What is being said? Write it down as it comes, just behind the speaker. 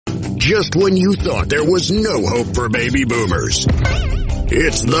just when you thought there was no hope for baby boomers.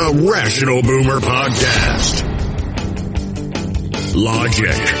 It's the Rational Boomer Podcast.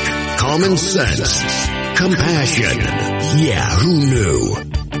 Logic, common sense, compassion. Yeah, who knew?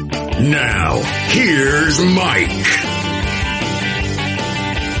 Now, here's Mike.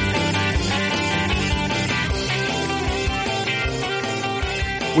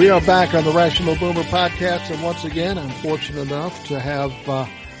 We are back on the Rational Boomer Podcast, and once again, I'm fortunate enough to have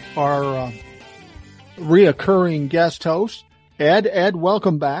our reoccurring guest host, Ed. Ed,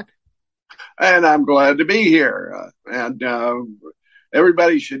 welcome back. And I'm glad to be here.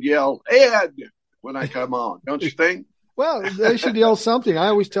 Everybody should yell, Ed, when I come on, don't you think? Well, they should yell something. I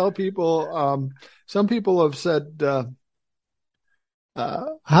always tell people, some people have said,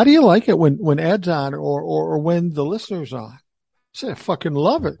 how do you like it when Ed's on or when the listener's on? I say, I fucking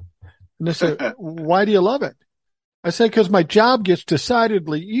love it. And they say, why do you love it? I say, because my job gets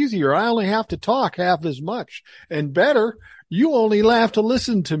decidedly easier. I only have to talk half as much. And better, you only have to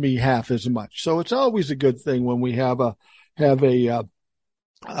listen to me half as much. So it's always a good thing when we have a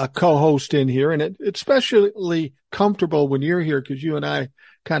co-host in here. And it's especially comfortable when you're here because you and I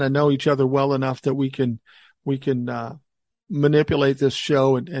kind of know each other well enough that we can manipulate this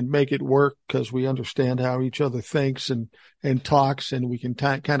show and make it work because we understand how each other thinks and talks, and we can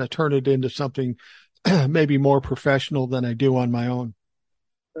kind of turn it into something maybe more professional than I do on my own.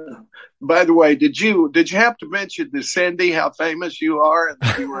 By the way, did you have to mention to Cindy how famous you are and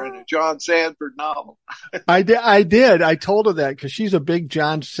that you were in a John Sanford novel? I did. I told her that because she's a big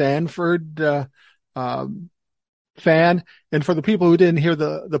John Sanford fan. And for the people who didn't hear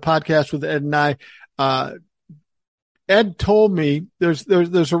the podcast with Ed and I, Ed told me there's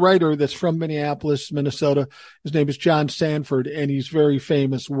a writer that's from Minneapolis, Minnesota. His name is John Sanford, and he's very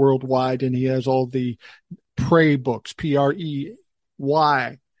famous worldwide, and he has all the Prey books, Prey.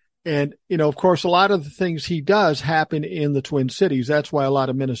 And, of course, a lot of the things he does happen in the Twin Cities. That's why a lot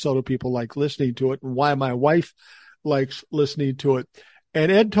of Minnesota people like listening to it and why my wife likes listening to it. And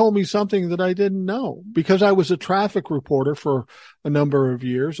Ed told me something that I didn't know because I was a traffic reporter for a number of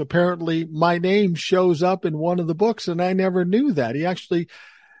years. Apparently my name shows up in one of the books and I never knew that. He actually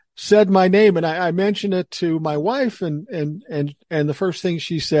said my name and I mentioned it to my wife and the first thing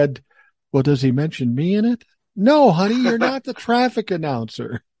she said, well, does he mention me in it? No, honey, you're not the traffic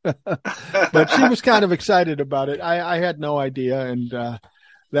announcer. But she was kind of excited about it. I had no idea. And,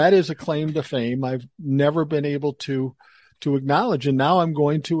 that is a claim to fame. I've never been able to acknowledge. And now I'm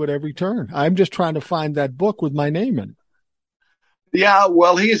going to at every turn. I'm just trying to find that book with my name in it. Yeah,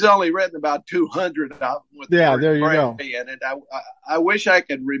 well, he's only written about 200 of them with there you go. In it. I wish I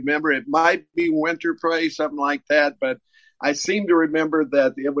could remember. It might be Winter Prey, something like that, but I seem to remember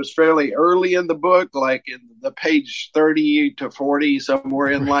that it was fairly early in the book, like in the page 30 to 40,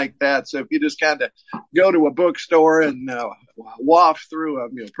 somewhere in like that. So if you just kind of go to a bookstore and waft through them,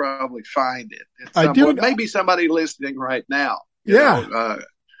 you'll probably find it. Maybe somebody listening right now,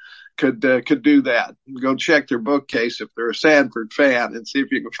 could do that. Go check their bookcase if they're a Sanford fan and see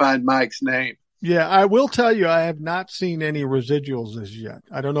if you can find Mike's name. Yeah, I will tell you, I have not seen any residuals as yet.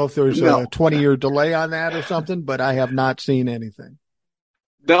 I don't know if there's a 20-year delay on that or something, but I have not seen anything.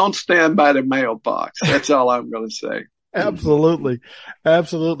 Don't stand by the mailbox. That's all I'm going to say. Absolutely.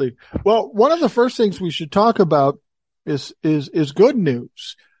 Absolutely. Well, one of the first things we should talk about is good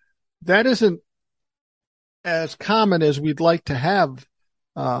news. That isn't as common as we'd like to have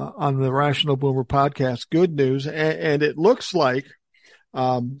on the Rational Boomer Podcast, good news. And it looks like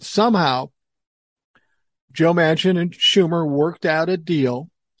somehow Joe Manchin and Schumer worked out a deal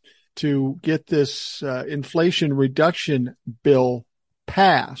to get this inflation reduction bill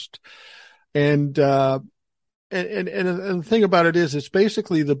passed. And the thing about it is it's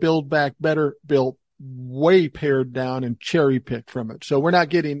basically the Build Back Better bill way pared down and cherry picked from it. So we're not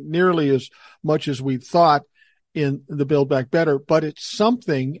getting nearly as much as we thought in the Build Back Better, but it's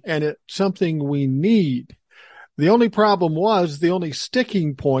something, and it's something we need. The only problem was, the only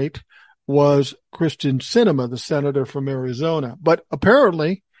sticking point was Kristen Sinema, the senator from Arizona. But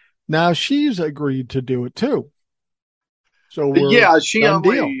apparently now she's agreed to do it too. So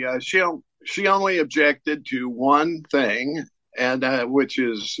she only objected to one thing, and which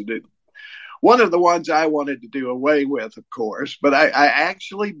is one of the ones I wanted to do away with, of course. But I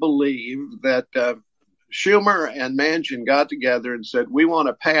actually believe that Schumer and Manchin got together and said, we want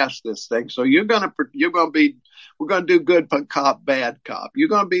to pass this thing. So we're going to do good cop, bad cop. You're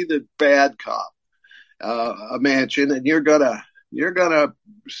going to be the bad cop, Manchin, and you're going to you're going to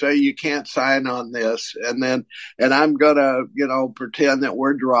say you can't sign on this. And I'm going to, pretend that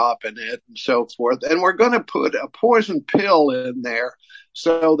we're dropping it and so forth. And we're going to put a poison pill in there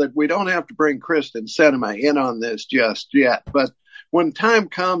so that we don't have to bring Kyrsten Sinema in on this just yet. But when time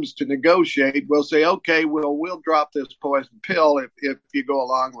comes to negotiate, we'll say, okay, we'll drop this poison pill if you go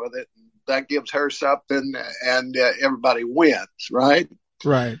along with it. That gives her something, and everybody wins, right?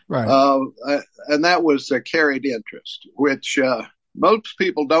 Right. And that was carried interest, which most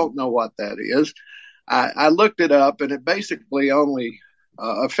people don't know what that is. I looked it up, and it basically only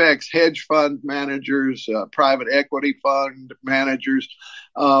affects hedge fund managers, private equity fund managers,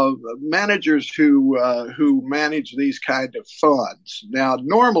 managers who manage these kind of funds. Now,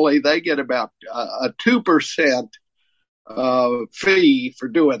 normally they get about a 2% fee for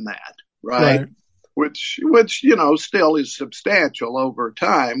doing that, right? Which still is substantial over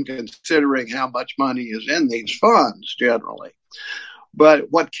time, considering how much money is in these funds generally. But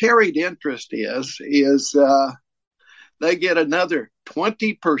what carried interest is they get another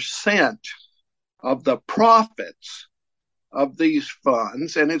 20% of the profits of these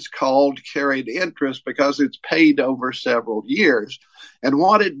funds, and it's called carried interest because it's paid over several years. And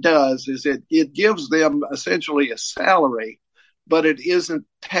what it does is it gives them essentially a salary, but it isn't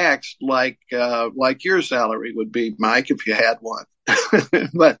taxed like your salary would be, Mike, if you had one.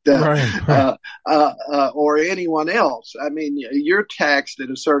 But or anyone else. I mean, you're taxed at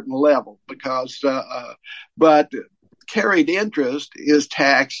a certain level because, but carried interest is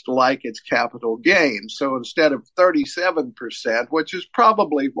taxed like it's capital gain. So instead of 37%, which is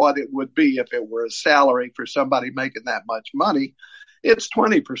probably what it would be if it were a salary for somebody making that much money, it's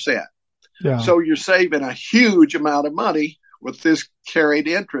 20%. Yeah. So you're saving a huge amount of money with this carried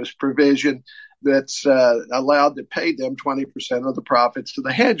interest provision that's allowed to pay them 20% of the profits to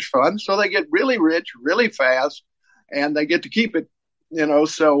the hedge fund. So they get really rich really fast, and they get to keep it,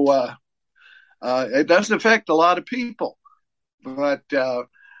 so it doesn't affect a lot of people. But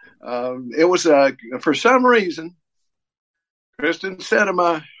it was, for some reason, Kyrsten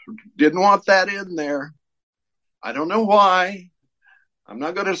Sinema didn't want that in there. I don't know why. I'm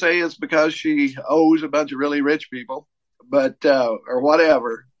not going to say it's because she owes a bunch of really rich people, but or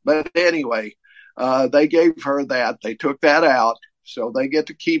whatever. But anyway, they gave her that. They took that out, so they get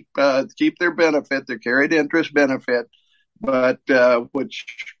to keep their benefit, their carried interest benefit, but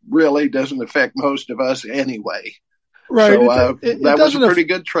which really doesn't affect most of us anyway. Right. So that was a pretty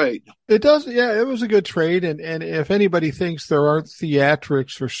good trade. It does. Yeah, it was a good trade. And if anybody thinks there aren't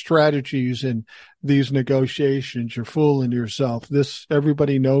theatrics or strategies in these negotiations, you're fooling yourself.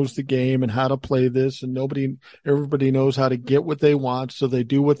 Everybody knows the game and how to play this, and everybody knows how to get what they want. So they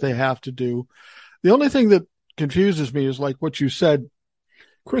do what they have to do. The only thing that confuses me is like what you said.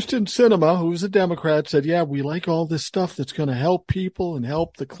 Kyrsten Sinema, who's a Democrat, said, yeah, we like all this stuff that's going to help people and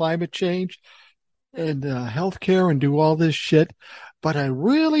help the climate change and healthcare and do all this shit. But I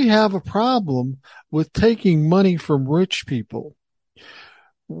really have a problem with taking money from rich people.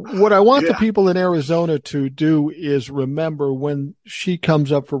 What I want the people in Arizona to do is remember when she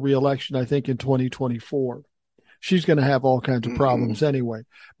comes up for re-election, I think in 2024, she's going to have all kinds of problems anyway.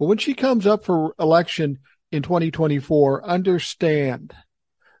 But when she comes up for election in 2024, understand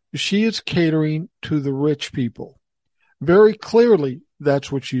she is catering to the rich people. Very clearly,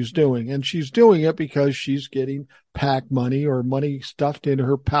 that's what she's doing. And she's doing it because she's getting PAC money or money stuffed into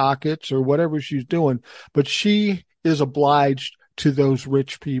her pockets or whatever she's doing. But she is obliged to those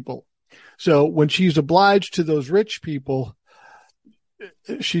rich people. So when she's obliged to those rich people,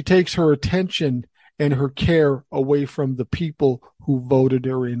 she takes her attention and her care away from the people who voted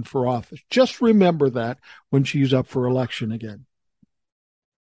her in for office. Just remember that when she's up for election again.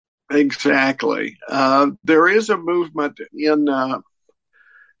 Exactly. There is a movement in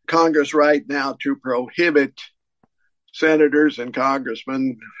Congress right now to prohibit senators and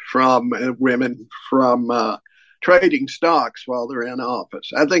congressmen women from trading stocks while they're in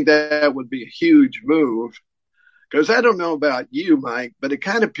office. I think that would be a huge move, because I don't know about you, Mike, but it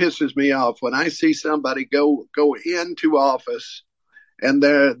kind of pisses me off when I see somebody go into office and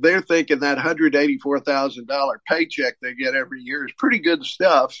they're thinking that $184,000 paycheck they get every year is pretty good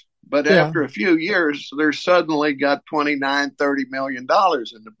stuff. But after a few years, they're suddenly got $29, $30 million in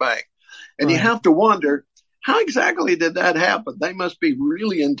the bank. And you have to wonder, how exactly did that happen? They must be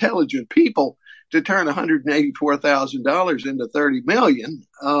really intelligent people to turn $184,000 into $30 million.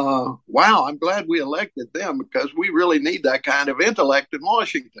 Wow, I'm glad we elected them, because we really need that kind of intellect in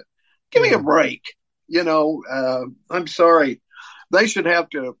Washington. Give me a break. I'm sorry. They should have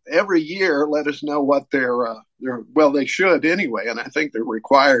to every year let us know what they should anyway, and I think they're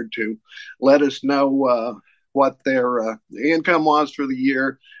required to let us know what their income was for the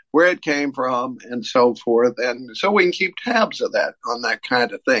year, where it came from, and so forth. And so we can keep tabs of that on that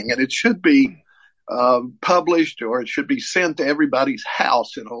kind of thing. And it should be published, or it should be sent to everybody's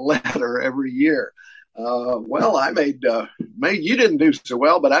house in a letter every year. Well, I made you didn't do so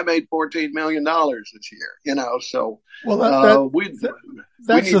well, but I made $14 million this year, so we need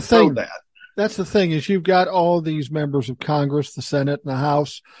to know that. That's the thing, is you've got all these members of Congress, the Senate and the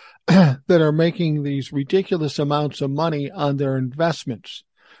House, that are making these ridiculous amounts of money on their investments,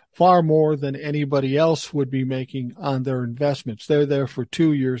 far more than anybody else would be making on their investments. They're there for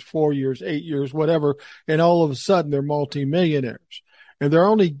 2 years, 4 years, 8 years, whatever, and all of a sudden they're multimillionaires. And they're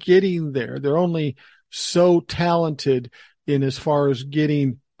only getting there. They're only so talented in as far as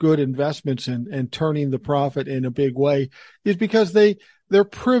getting good investments and turning the profit in a big way, is because they're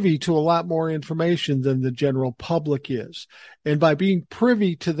privy to a lot more information than the general public is. And by being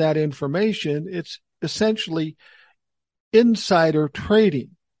privy to that information, it's essentially insider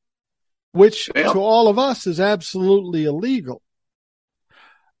trading, which to all of us is absolutely illegal.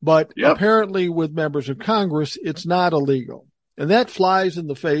 But apparently with members of Congress, it's not illegal. And that flies in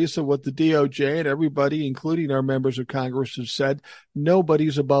the face of what the DOJ and everybody, including our members of Congress, has said: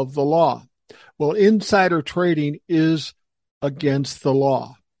 nobody's above the law. Well, insider trading is against the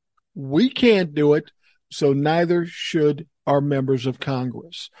law. We can't do it, so neither should our members of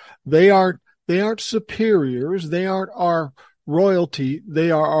Congress. They aren't superiors. They aren't our royalty. They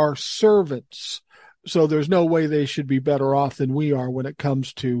are our servants. So there's no way they should be better off than we are when it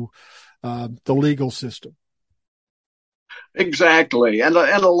comes to the legal system. Exactly. And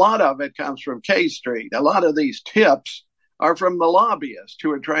a lot of it comes from K Street. A lot of these tips are from the lobbyists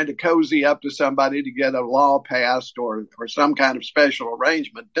who are trying to cozy up to somebody to get a law passed or some kind of special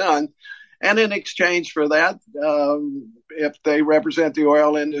arrangement done. And in exchange for that, if they represent the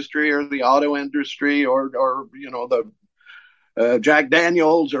oil industry or the auto industry or the Jack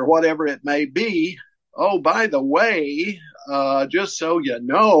Daniels or whatever it may be, oh, by the way, just so you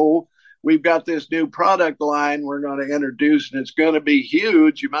know, we've got this new product line we're going to introduce, and it's going to be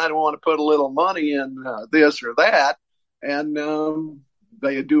huge. You might want to put a little money in this or that. And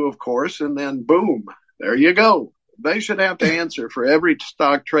they do, of course, and then boom, there you go. They should have to answer for every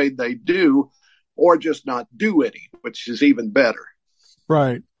stock trade they do, or just not do any, which is even better.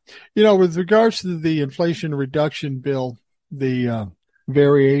 Right. With regards to the Inflation Reduction Bill, the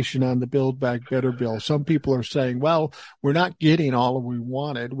variation on the Build Back Better bill, some people are saying, well, we're not getting all we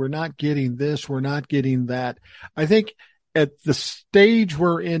wanted. We're not getting this. We're not getting that. I think at the stage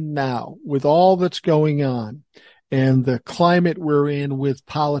we're in now, with all that's going on and the climate we're in with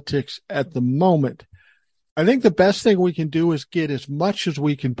politics at the moment, I think the best thing we can do is get as much as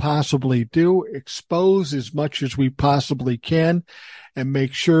we can possibly do, expose as much as we possibly can, and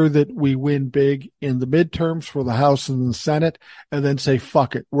make sure that we win big in the midterms for the House and the Senate, and then say,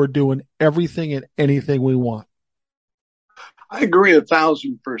 fuck it, we're doing everything and anything we want. I agree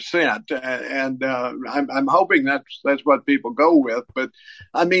 1,000%, and I'm hoping that's what people go with. But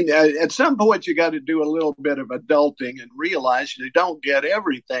I mean, at some point, you got to do a little bit of adulting and realize you don't get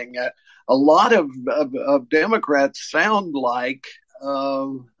everything. A lot of Democrats sound like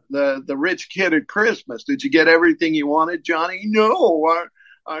the rich kid at Christmas. Did you get everything you wanted, Johnny? No,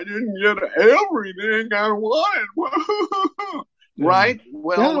 I didn't get everything I wanted. Right?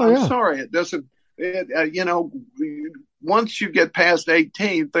 Well, I'm sorry. It doesn't. Once you get past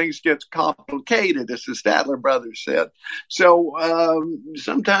 18, things get complicated, as the Statler brothers said. So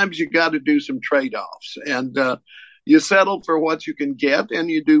sometimes you got to do some trade-offs, and you settle for what you can get, and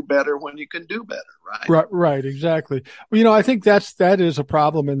you do better when you can do better, right? Right, exactly. Well, I think that is a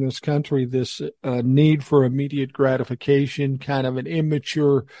problem in this country, this need for immediate gratification, kind of an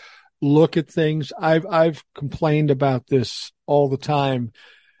immature look at things. I've complained about this all the time.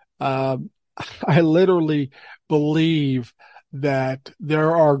 I literally believe that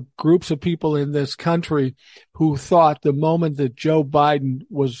there are groups of people in this country who thought the moment that Joe Biden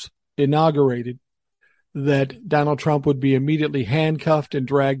was inaugurated that Donald Trump would be immediately handcuffed and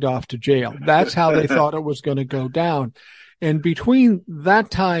dragged off to jail. That's how they thought it was going to go down. And between that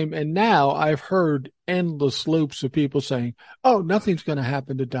time and now, I've heard endless loops of people saying, oh, nothing's going to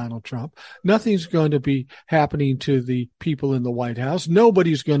happen to Donald Trump. Nothing's going to be happening to the people in the White House.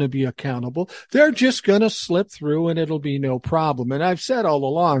 Nobody's going to be accountable. They're just going to slip through and it'll be no problem. And I've said all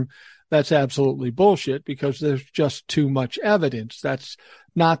along, that's absolutely bullshit because there's just too much evidence. That's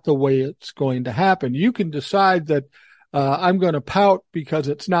not the way it's going to happen. You can decide that I'm going to pout because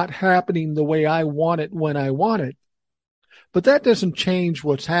it's not happening the way I want it when I want it. But that doesn't change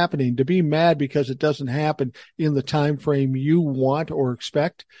what's happening. To be mad because it doesn't happen in the time frame you want or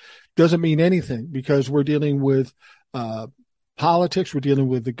expect doesn't mean anything because we're dealing with politics, we're dealing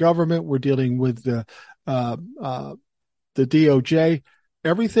with the government, we're dealing with the DOJ.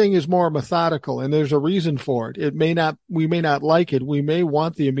 Everything is more methodical, and there's a reason for it. We may not like it. We may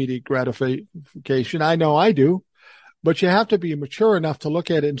want the immediate gratification. I know I do, but you have to be mature enough to look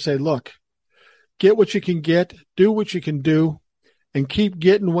at it and say, look, get what you can get, do what you can do, and keep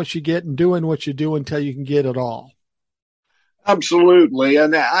getting what you get and doing what you do until you can get it all. Absolutely.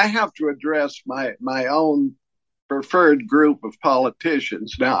 And I have to address my own preferred group of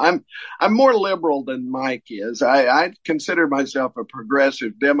politicians. Now, I'm more liberal than Mike is. I consider myself a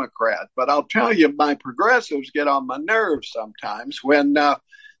progressive Democrat, but I'll tell you, my progressives get on my nerves sometimes when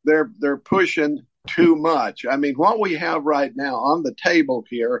they're pushing too much. I mean, what we have right now on the table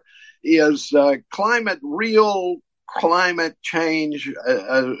here is real climate change.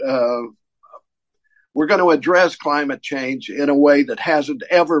 We're going to address climate change in a way that hasn't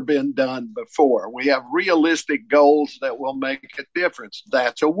ever been done before. We have realistic goals that will make a difference.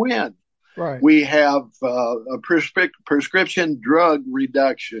 That's a win. Right. We have a prescription drug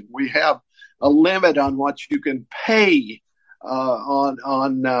reduction. We have a limit on what you can pay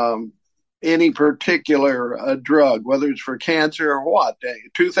on any particular drug, whether it's for cancer or what.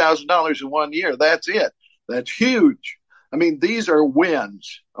 $2,000 in 1 year. That's it. That's huge. I mean, these are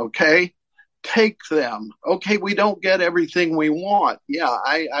wins. Okay. Take them. Okay, we don't get everything we want. Yeah,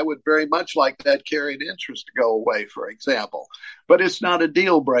 I would very much like that carried interest to go away, for example. But it's not a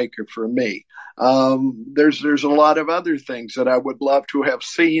deal breaker for me. There's a lot of other things that I would love to have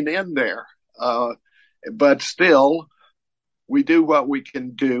seen in there. But still, we do what we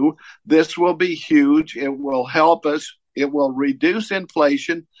can do. This will be huge. It will help us. It will reduce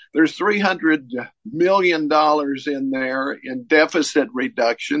inflation. There's $300 million in there in deficit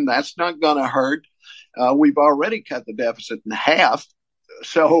reduction. That's not going to hurt. We've already cut the deficit in half.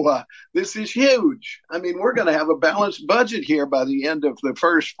 So this is huge. I mean, we're going to have a balanced budget here by the end of the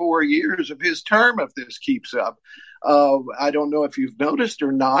first 4 years of his term if this keeps up. I don't know if you've noticed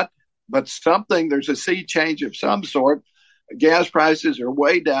or not, but there's a sea change of some sort. Gas prices are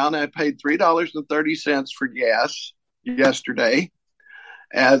way down. I paid $3.30 for gas yesterday.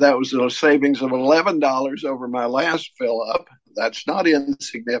 That was a savings of $11 over my last fill up. That's not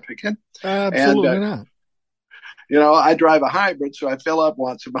insignificant. Absolutely not. You know, I drive a hybrid, so I fill up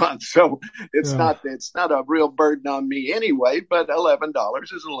once a month. So it's not a real burden on me anyway, but $11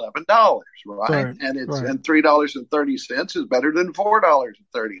 is $11, right? And $3.30 is better than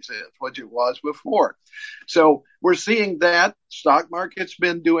 $4.30, which it was before. So we're seeing that stock market's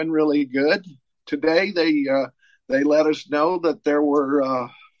been doing really good. Today they let us know that there were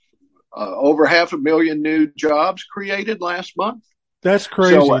over 500,000 new jobs created last month. That's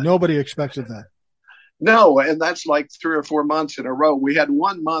crazy. So, nobody expected that. No, and that's like 3 or 4 months in a row. We had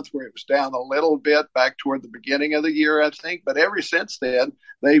 1 month where it was down a little bit back toward the beginning of the year, I think. But ever since then,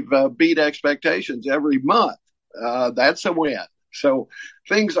 they've beat expectations every month. That's a win. So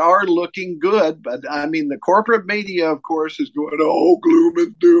things are looking good. But, I mean, the corporate media, of course, is going, oh, gloom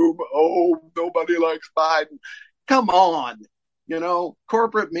and doom. Oh, nobody likes Biden. Come on. You know,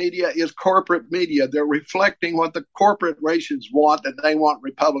 corporate media is corporate media. They're reflecting what the corporations want, and they want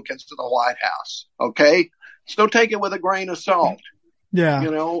Republicans to the White House. Okay? So take it with a grain of salt. Yeah.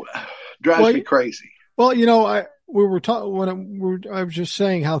 You know, drives me crazy. Well, you know, I was just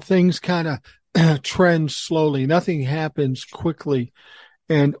saying how things kind of trend slowly. Nothing happens quickly.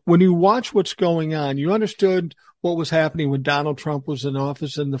 And when you watch what's going on, you understood what was happening when Donald Trump was in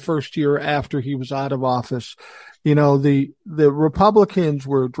office and the first year after he was out of office. You know, the Republicans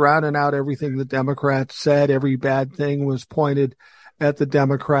were drowning out everything the Democrats said. Every bad thing was pointed at the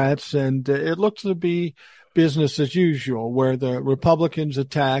Democrats, and it looked to be business as usual, where the Republicans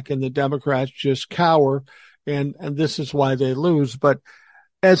attack and the Democrats just cower, and this is why they lose. But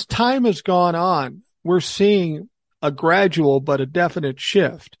as time has gone on, we're seeing a gradual but a definite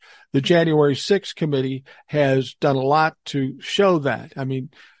shift. The January 6th committee has done a lot to show that. I mean,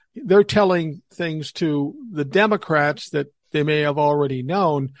 they're telling things to the Democrats that they may have already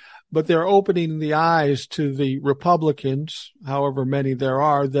known, but they're opening the eyes to the Republicans, however many there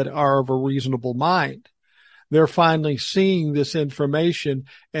are, that are of a reasonable mind. They're finally seeing this information,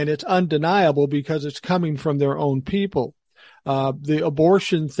 and it's undeniable because it's coming from their own people. The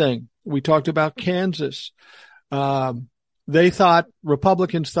abortion thing, we talked about Kansas.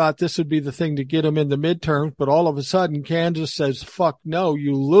 Republicans thought this would be the thing to get them in the midterms, but all of a sudden Kansas says, fuck no,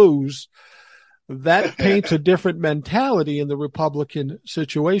 you lose. That paints a different mentality in the Republican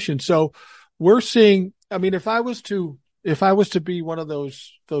situation. So we're seeing, I mean, if I was to if I was to be one of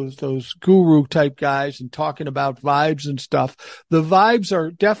those guru type guys and talking about vibes and stuff, the vibes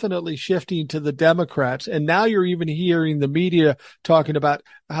are definitely shifting to the Democrats. And now you're even hearing the media talking about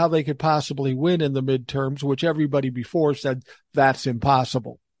how they could possibly win in the midterms, which everybody before said that's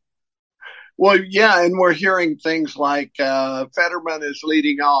impossible. Well, yeah, and we're hearing things like Fetterman is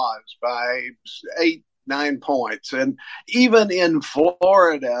leading Oz by 8-9 points. And even in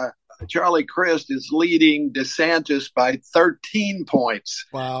Florida, Charlie Crist is leading DeSantis by 13 points.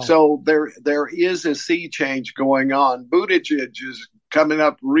 Wow. So there is a sea change going on. Buttigieg is coming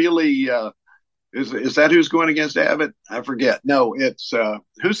up really. Is that who's going against Abbott? I forget. No, it's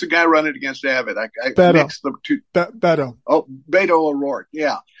who's the guy running against Abbott? I mix the two. Beto. Oh, Beto O'Rourke.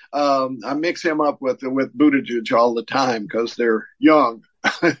 Yeah. I mix him up with Buttigieg all the time because they're young.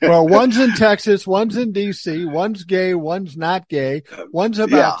 Well, one's in Texas, one's in D.C., one's gay, one's not gay, one's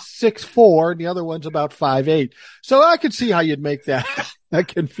about 6'4", and the other one's about 5'8". So I could see how you'd make that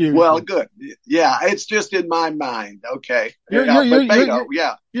confusion. Well, good. Yeah, it's just in my mind. Okay. You're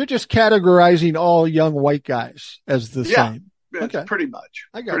just categorizing all young white guys as the same. Okay. Pretty much.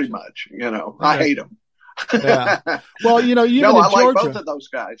 Pretty much. I hate them. Yeah. Well, even in Georgia, I like both of those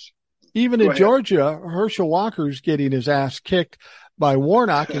guys. Even in Georgia, Herschel Walker's getting his ass kicked by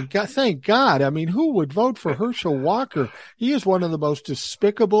Warnock, and thank God. I mean, who would vote for Herschel Walker? He is one of the most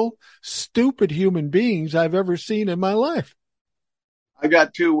despicable, stupid human beings I've ever seen in my life. I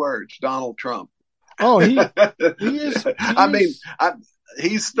got 2 words: Donald Trump. Oh, he is.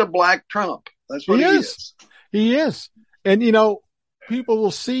 He's the Black Trump. That's what he is. He is. And, people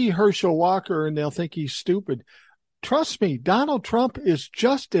will see Herschel Walker and they'll think he's stupid. Trust me, Donald Trump is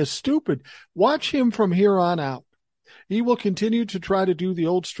just as stupid. Watch him from here on out. He will continue to try to do the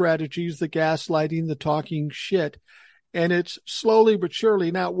old strategies, the gaslighting, the talking shit, and it's slowly but surely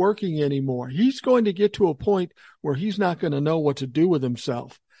not working anymore. He's going to get to a point where he's not going to know what to do with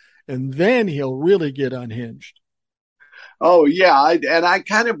himself, and then he'll really get unhinged. Oh, yeah, I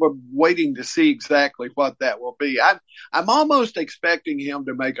kind of am waiting to see exactly what that will be. I'm almost expecting him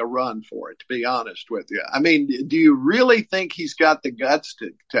to make a run for it, to be honest with you. I mean, do you really think he's got the guts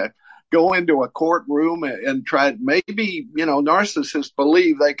to go into a courtroom and try? Maybe, narcissists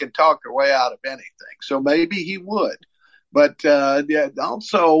believe they can talk their way out of anything. So maybe he would. But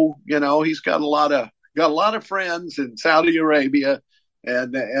also, he's got a lot of friends in Saudi Arabia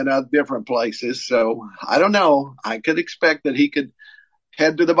and different places. So I don't know. I could expect that he could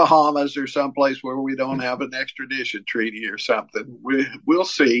head to the Bahamas or someplace where we don't have an extradition treaty or something. We'll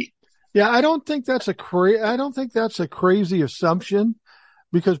see. Yeah, I don't think that's a crazy assumption,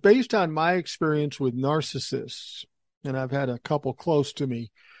 because based on my experience with narcissists, and I've had a couple close to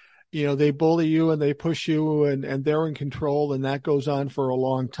me, they bully you and they push you and they're in control, and that goes on for a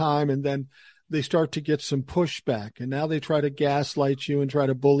long time. And then they start to get some pushback, and now they try to gaslight you and try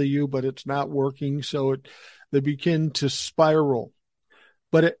to bully you, but it's not working. So they begin to spiral.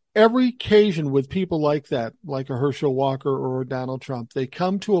 But at every occasion with people like that, like a Herschel Walker or a Donald Trump, they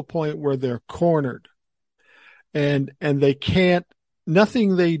come to a point where they're cornered and they can't,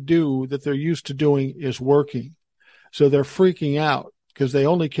 nothing they do that they're used to doing is working. So they're freaking out because they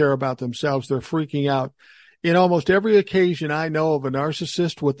only care about themselves. They're freaking out. In almost every occasion I know of a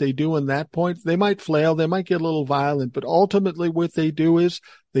narcissist, what they do in that point, they might flail, they might get a little violent, but ultimately what they do is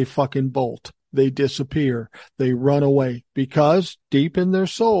they fucking bolt. They disappear. They run away because deep in their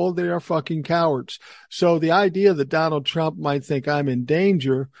soul, they are fucking cowards. So the idea that Donald Trump might think I'm in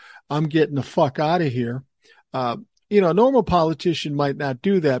danger, I'm getting the fuck out of here. A normal politician might not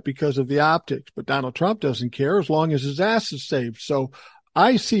do that because of the optics, but Donald Trump doesn't care as long as his ass is saved. So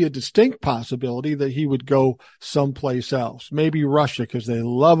I see a distinct possibility that he would go someplace else, maybe Russia, because they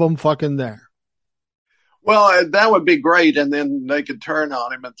love him fucking there. Well, that would be great, and then they could turn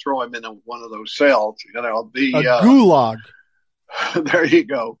on him and throw him in one of those cells. A gulag. There you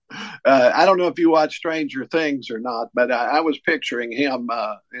go. I don't know if you watch Stranger Things or not, but I was picturing him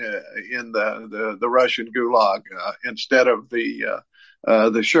in the Russian gulag instead of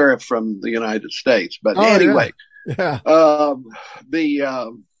the sheriff from the United States. But anyway,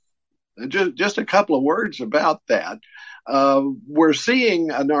 just a couple of words about that. We're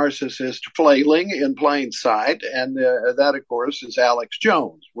seeing a narcissist flailing in plain sight, and that, of course, is Alex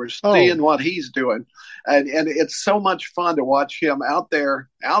Jones. We're seeing what he's doing, and it's so much fun to watch him out there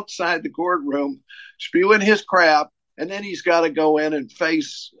outside the courtroom spewing his crap, and then he's got to go in and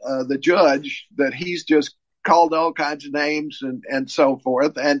face the judge that he's just called all kinds of names and so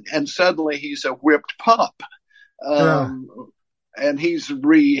forth, and suddenly he's a whipped pup, and he's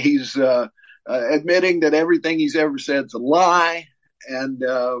admitting that everything he's ever said is a lie, and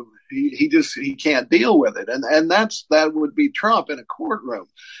He can't deal with it. And that would be Trump in a courtroom.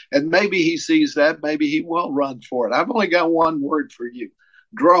 And maybe he sees that. Maybe he will run for it. I've only got one word for you: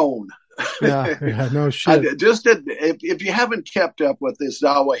 drone. Yeah, no shit. If you haven't kept up with this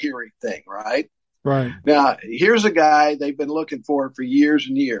Zawahiri thing, right? Right. Now, here's a guy they've been looking for years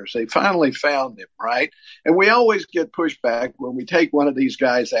and years. They finally found him, right? And we always get pushback when we take one of these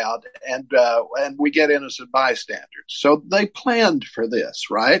guys out and we get innocent bystanders. So they planned for this,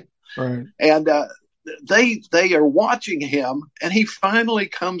 right? Right. And they are watching him, and he finally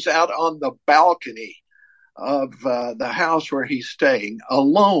comes out on the balcony of the house where he's staying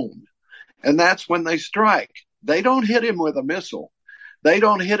alone. And that's when they strike. They don't hit him with a missile. They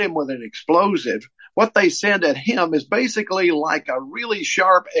don't hit him with an explosive. What they send at him is basically like a really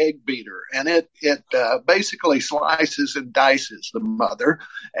sharp egg beater, and it basically slices and dices the mother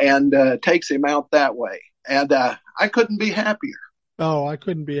and takes him out that way. And I couldn't be happier. Oh, I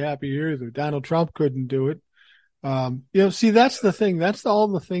couldn't be happier either. Donald Trump couldn't do it. See, that's the thing. That's all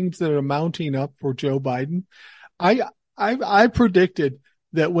the things that are mounting up for Joe Biden. I predicted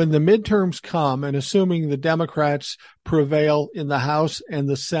that when the midterms come, and assuming the Democrats prevail in the House and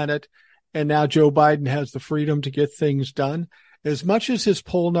the Senate, and now Joe Biden has the freedom to get things done, as much as his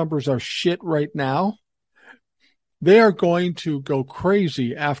poll numbers are shit right now, they are going to go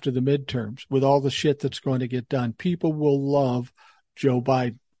crazy after the midterms with all the shit that's going to get done. People will love Joe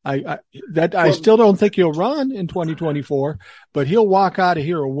Biden. I still don't think he'll run in 2024, but he'll walk out of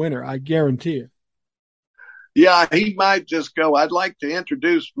here a winner. I guarantee it. Yeah, he might just go. I'd like to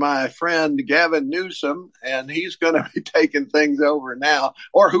introduce my friend Gavin Newsom, and he's going to be taking things over now,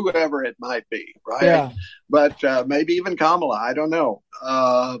 or whoever it might be, right? Yeah. But maybe even Kamala. I don't know.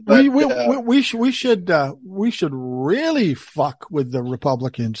 We should really fuck with the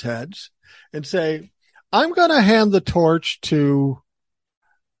Republicans' heads and say, I'm going to hand the torch to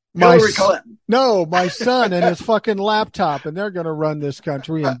Hillary Clinton. No, my son and his fucking laptop, and they're going to run this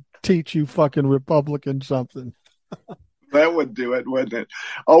country and teach you fucking Republicans something. That would do it, wouldn't it?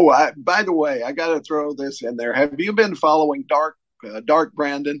 Oh, by the way, I got to throw this in there. Have you been following Dark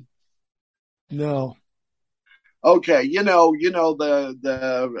Brandon? No. Okay, you know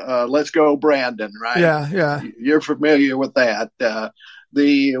the Let's Go Brandon, right? Yeah. You're familiar with that.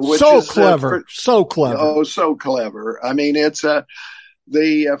 So clever. Oh, so clever. I mean, it's for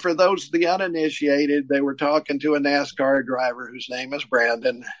the uninitiated, they were talking to a NASCAR driver whose name is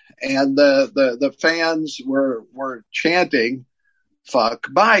Brandon, and the fans were chanting "Fuck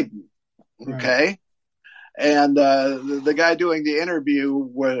Biden." Okay. Right. And the guy doing the interview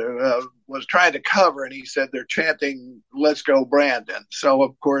was trying to cover, and he said they're chanting "Let's Go Brandon." So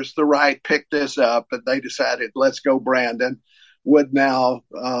of course the right picked this up, and they decided "Let's Go Brandon" would now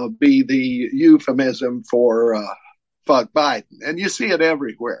be the euphemism for fuck Biden. And you see it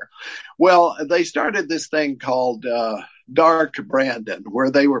everywhere. Well, they started this thing called Dark Brandon,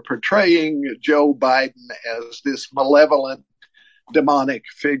 where they were portraying Joe Biden as this malevolent, demonic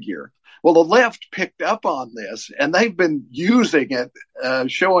figure. Well, the left picked up on this, and they've been using it,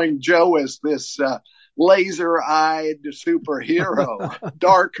 showing Joe as this laser-eyed superhero,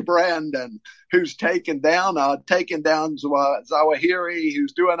 Dark Brandon, who's taken down Zawahiri,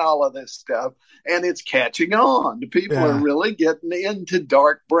 who's doing all of this stuff, and it's catching on. People are really getting into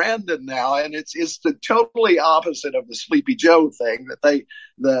Dark Brandon now, and it's the totally opposite of the Sleepy Joe thing that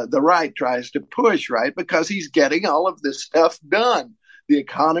the right tries to push, right? Because he's getting all of this stuff done. The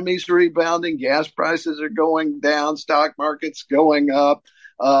economy's rebounding, gas prices are going down, stock market's going up.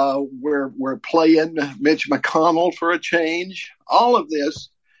 We're playing Mitch McConnell for a change. All of this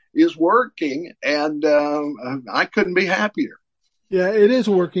is working, and I couldn't be happier. Yeah, it is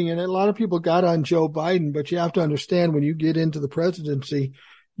working, and a lot of people got on Joe Biden, but you have to understand when you get into the presidency,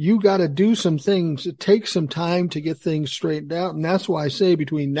 you got to do some things. It takes some time to get things straightened out, and that's why I say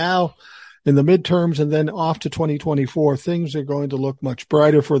between now and the midterms and then off to 2024, things are going to look much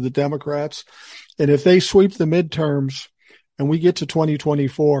brighter for the Democrats. And if they sweep the midterms and we get to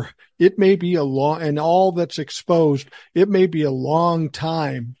 2024, it may be and all that's exposed, it may be a long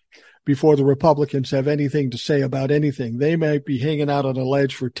time before the Republicans have anything to say about anything. They may be hanging out on a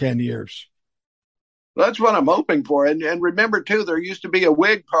ledge for 10 years. That's what I'm hoping for. And remember, too, there used to be a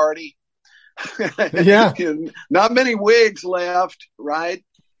Whig party. Yeah. Not many Whigs left, right?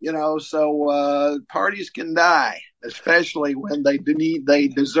 So parties can die, especially when they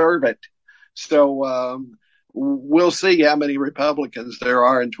deserve it. So we'll see how many Republicans there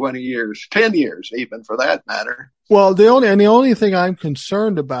are in 20 years, 10 years, even for that matter. Well, the only thing I'm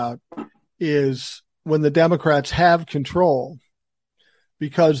concerned about is when the Democrats have control,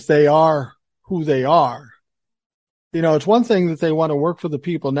 because they are who they are. It's one thing that they want to work for the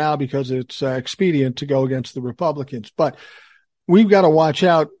people now because it's expedient to go against the Republicans, but we've got to watch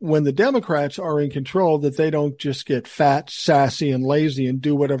out when the Democrats are in control that they don't just get fat, sassy, and lazy and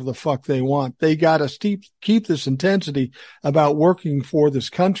do whatever the fuck they want. They got to keep this intensity about working for this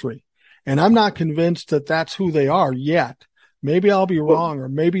country. And I'm not convinced that that's who they are yet. Maybe I'll be wrong, or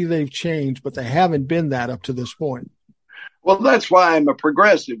maybe they've changed, but they haven't been that up to this point. Well, that's why I'm a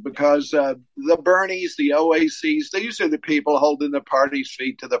progressive, because the Bernies, the OACs, these are the people holding the party's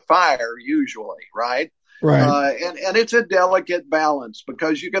feet to the fire usually, right? Right. And it's a delicate balance,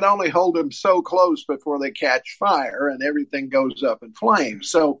 because you can only hold them so close before they catch fire and everything goes up in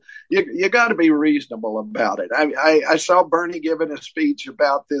flames. So you got to be reasonable about it. I saw Bernie giving a speech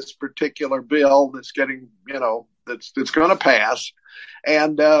about this particular bill that's getting, that's going to pass.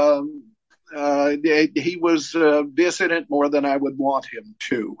 And he was dissident more than I would want him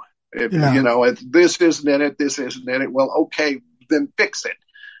to. If this isn't in it, this isn't in it. Well, okay, then fix it.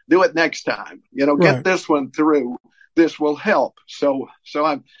 Do it next time. Get this one through. This will help. So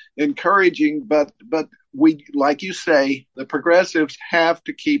I'm encouraging, but we, like you say, the progressives have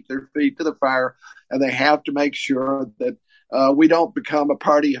to keep their feet to the fire, and they have to make sure that we don't become a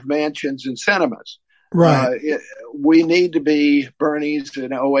party of mansions and cinemas. Right. We need to be Bernies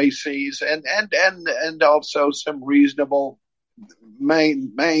and OACs and also some reasonable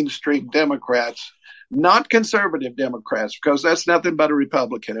mainstream Democrats, not conservative Democrats, because that's nothing but a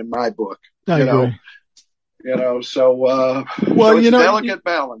Republican in my book. I agree. So it's a delicate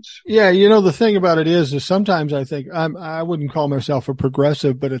balance. Yeah. The thing about it is sometimes I think I wouldn't call myself a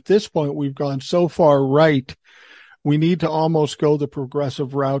progressive, but at this point we've gone so far right. We need to almost go the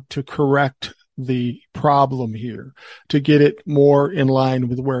progressive route to correct the problem here, to get it more in line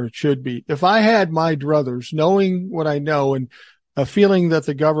with where it should be. If I had my druthers, knowing what I know and a feeling that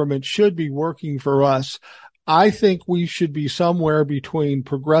the government should be working for us, I think we should be somewhere between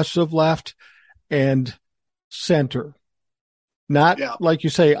progressive left and center. Not like you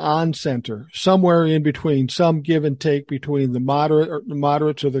say on center, somewhere in between, some give and take between the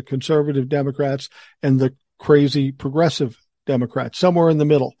moderates or the conservative Democrats and the crazy progressive Democrats, somewhere in the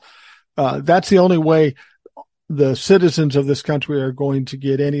middle. That's the only way the citizens of this country are going to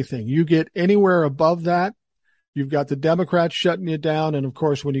get anything. You get anywhere above that, you've got the Democrats shutting you down. And of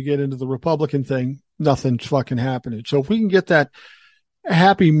course, when you get into the Republican thing, nothing's fucking happening. So if we can get that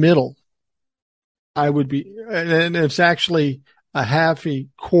happy middle, I would be, and it's actually a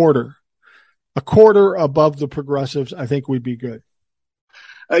quarter above the progressives, I think we'd be good.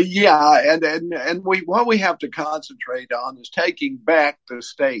 And what we have to concentrate on is taking back the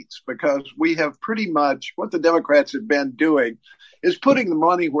states, because we have pretty much what the Democrats have been doing is putting the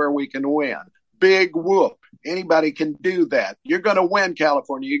money where we can win. Big whoop. Anybody can do that. You're going to win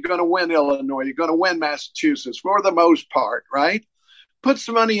California. You're going to win Illinois. You're going to win Massachusetts for the most part, right? Put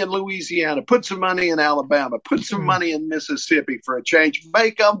some money in Louisiana. Put some money in Alabama. Put some money in Mississippi for a change.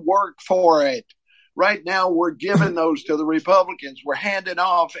 Make them work for it. Right now, we're giving those to the Republicans. We're handing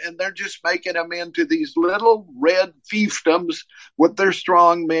off, and they're just making them into these little red fiefdoms with their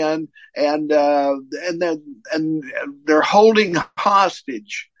strong men, and they're holding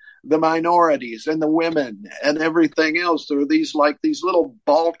hostage the minorities and the women and everything else. There are these little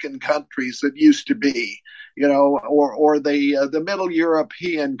Balkan countries that used to be, or the Middle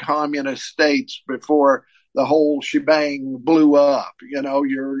European communist states before the whole shebang blew up.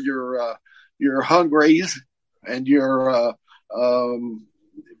 Your Hungaries and your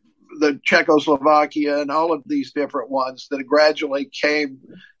the Czechoslovakia and all of these different ones that gradually came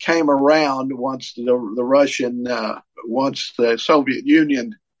around once once the Soviet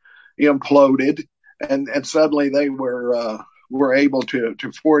Union imploded, and suddenly they were able to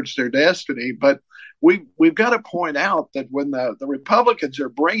forge their destiny. But we've got to point out that when the Republicans are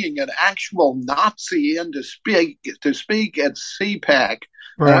bringing an actual Nazi in to speak at CPAC,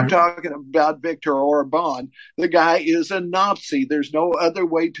 right. And I'm talking about Viktor Orban, the guy is a Nazi. There's no other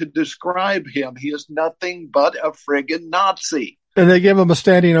way to describe him. He is nothing but a friggin' Nazi. And they give him a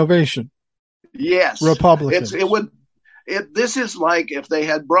standing ovation. Yes. Republicans. This is like if they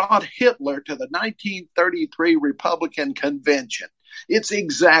had brought Hitler to the 1933 Republican convention. It's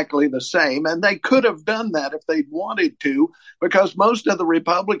exactly the same, and they could have done that if they'd wanted to, because most of the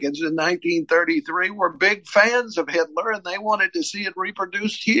Republicans in 1933 were big fans of Hitler, and they wanted to see it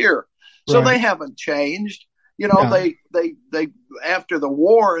reproduced here. So They haven't changed. They after the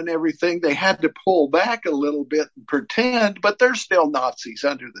war and everything, they had to pull back a little bit and pretend, but they're still Nazis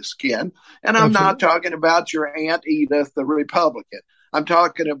under the skin. And I'm not talking about your Aunt Edith, the Republican. I'm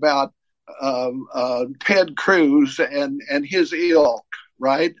talking about Ted Cruz and his ilk,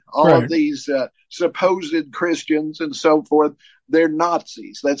 right? All Right. of these supposed Christians and so forth, they're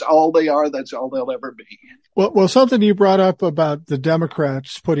Nazis. That's all they are. That's all they'll ever be. Well, something you brought up about the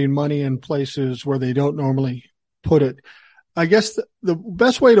Democrats putting money in places where they don't normally put it. I guess the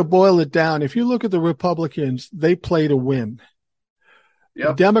best way to boil it down, if you look at the Republicans, they play to win. Yep.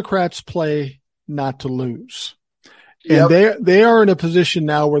 The Democrats play not to lose. Yep. And they are in a position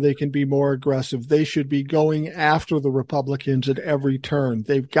now where they can be more aggressive. They should be going after the Republicans at every turn.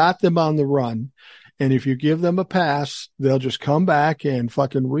 They've got them on the run. And if you give them a pass, they'll just come back and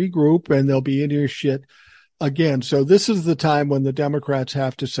fucking regroup and they'll be in your shit again. So this is the time when the Democrats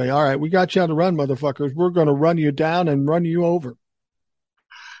have to say, all right, we got you on the run, motherfuckers. We're going to run you down and run you over.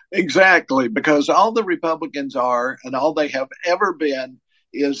 Exactly, because all the Republicans are, and all they have ever been,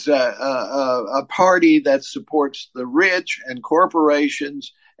 is a party that supports the rich and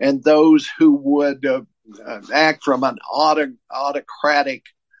corporations and those who would act from an autocratic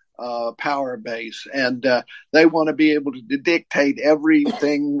power base. And they want to be able to dictate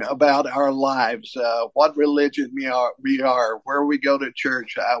everything about our lives, what religion we are, where we go to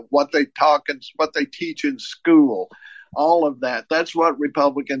church, what they talk and what they teach in school. All of that. That's what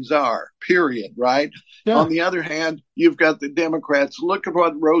Republicans are, period, right? Yeah. On the other hand, you've got the Democrats. Look at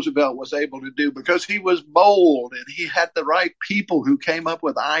what Roosevelt was able to do because he was bold and he had the right people who came up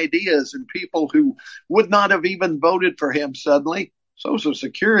with ideas and people who would not have even voted for him suddenly. Social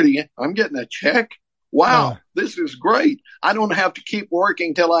Security, I'm getting a check. Wow, This is great. I don't have to keep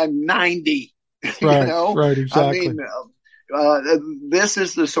working till I'm 90. Right, you know? Right, exactly. I mean, this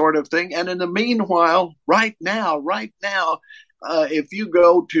is the sort of thing. And in the meanwhile, right now, if you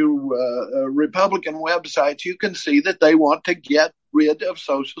go to Republican websites, you can see that they want to get rid of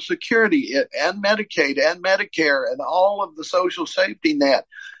Social Security and Medicaid and Medicare and all of the social safety net.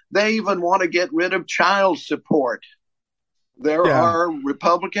 They even want to get rid of child support. There are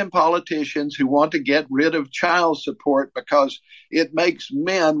Republican politicians who want to get rid of child support because it makes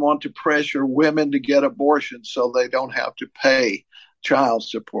men want to pressure women to get abortions so they don't have to pay child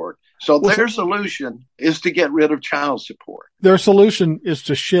support. So their solution is to get rid of child support. Their solution is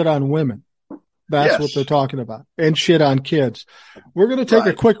to shit on women. That's what they're talking about, and shit on kids. We're going to take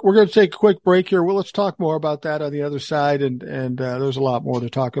a quick break here. Well, let's talk more about that on the other side, and there's a lot more to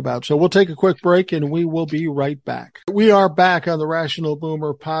talk about. So we'll take a quick break, and we will be right back. We are back on the Rational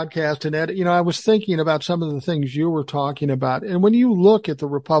Boomer podcast, and Ed, I was thinking about some of the things you were talking about, and when you look at the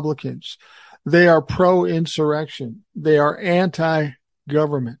Republicans, they are pro-insurrection, they are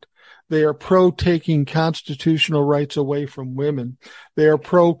anti-government. They are pro taking constitutional rights away from women. They are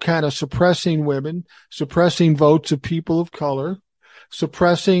pro kind of suppressing women, suppressing votes of people of color,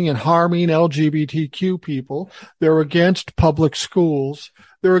 suppressing and harming LGBTQ people. They're against public schools.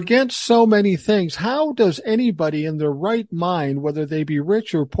 They're against so many things. How does anybody in their right mind, whether they be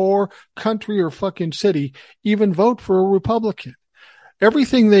rich or poor, country or fucking city, even vote for a Republican?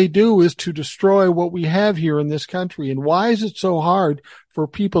 Everything they do is to destroy what we have here in this country. And why is it so hard for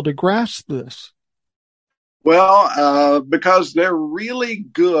people to grasp this? Well, because they're really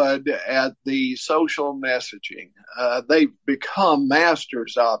good at the social messaging. They've become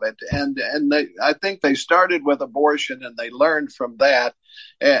masters of it. And I think they started with abortion and they learned from that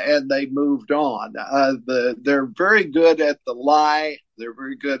and they moved on. They're very good at the lie. They're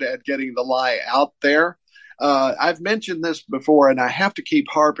very good at getting the lie out there. I've mentioned this before, and I have to keep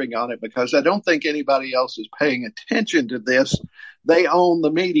harping on it because I don't think anybody else is paying attention to this. They own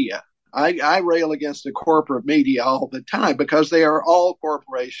the media. I rail against the corporate media all the time because they are all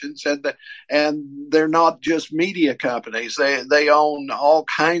corporations and they're not just media companies. They own all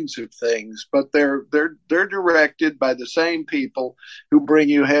kinds of things, but they're directed by the same people who bring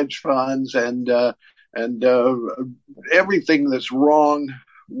you hedge funds and everything that's wrong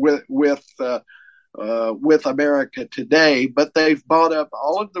with America today. But they've bought up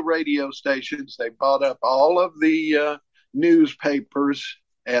all of the radio stations. They bought up all of the newspapers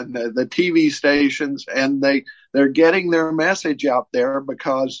and the TV stations, and they're getting their message out there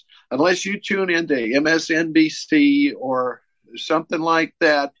because unless you tune into MSNBC or something like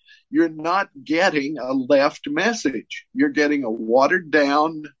that, you're not getting a left message. You're getting a watered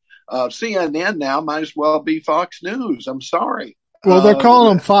down CNN now might as well be Fox News. I'm sorry. Well, they're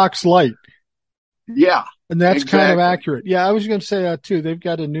calling them Fox Light. Yeah. And that's kind of accurate. Yeah, I was going to say that too. They've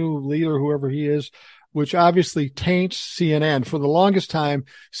got a new leader, whoever he is, which obviously taints CNN. For the longest time,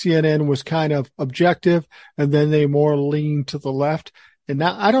 CNN was kind of objective, and then they more lean to the left. And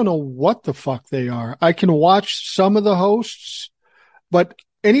now I don't know what the fuck they are. I can watch some of the hosts, but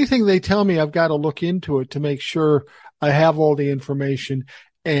anything they tell me, I've got to look into it to make sure I have all the information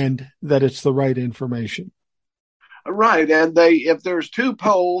and that it's the right information. Right, and if there's two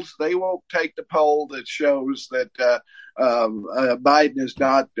polls, they won't take the poll that shows that Biden is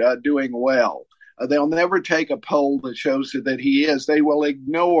not doing well. They'll never take a poll that shows that he is. They will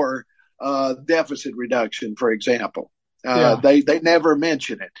ignore deficit reduction, for example. They never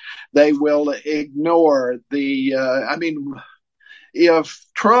mention it. They will ignore the. I mean, if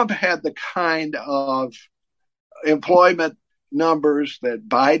Trump had the kind of employment numbers that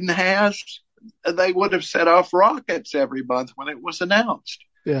Biden has, they would have set off rockets every month when it was announced.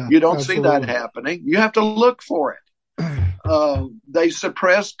 Yeah, you don't absolutely. see that happening. You have to look for it. They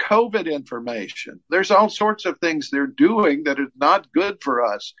suppress COVID information. There's all sorts of things they're doing that are not good for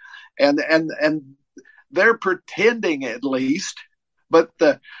us. And they're pretending, at least, but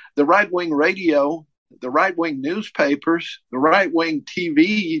the right-wing radio, the right-wing newspapers, the right-wing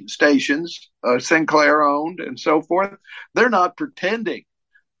TV stations, Sinclair owned and so forth, they're not pretending.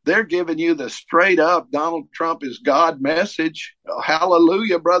 They're giving you the straight up Donald Trump is God message.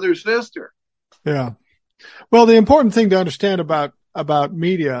 Hallelujah, brother, sister. Yeah. Well, the important thing to understand about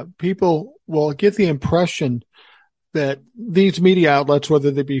media, people will get the impression that these media outlets, whether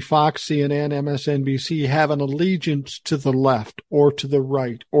they be Fox, CNN, MSNBC, have an allegiance to the left or to the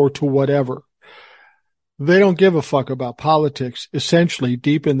right or to whatever. They don't give a fuck about politics. Essentially,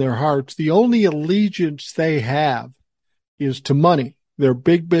 deep in their hearts, the only allegiance they have is to money. They're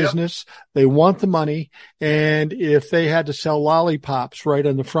big business. Yep. They want the money. And if they had to sell lollipops right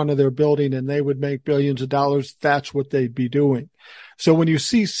on the front of their building and they would make billions of dollars, that's what they'd be doing. So when you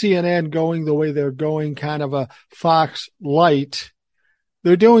see CNN going the way they're going, kind of a Fox light,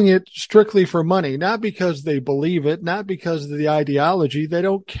 they're doing it strictly for money, not because they believe it, not because of the ideology. They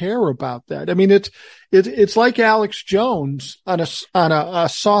don't care about that. I mean, it's like Alex Jones on a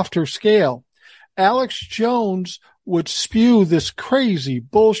softer scale. Alex Jones would spew this crazy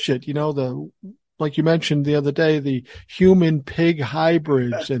bullshit, like you mentioned the other day, the human pig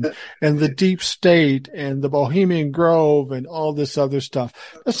hybrids and the deep state and the Bohemian Grove and all this other stuff.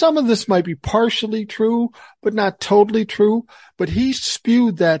 Now, some of this might be partially true, but not totally true. But he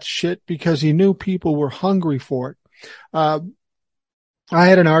spewed that shit because he knew people were hungry for it. I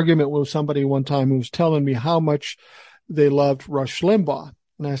had an argument with somebody one time who was telling me how much they loved Rush Limbaugh.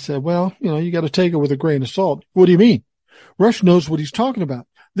 And I said, well, you got to take it with a grain of salt. What do you mean? Rush knows what he's talking about.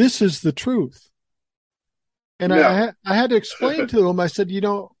 This is the truth. And I had to explain to him, I said,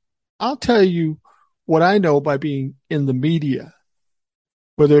 I'll tell you what I know by being in the media,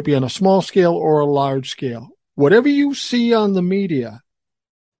 whether it be on a small scale or a large scale. Whatever you see on the media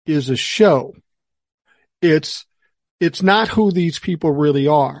is a show. It's not who these people really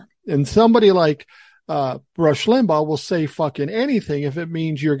are. And somebody like Rush Limbaugh will say fucking anything if it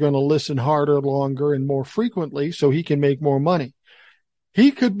means you're going to listen harder, longer, and more frequently so he can make more money.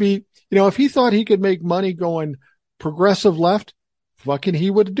 He could be, if he thought he could make money going progressive left, fucking he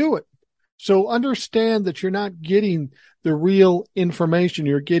would do it. So understand that you're not getting the real information.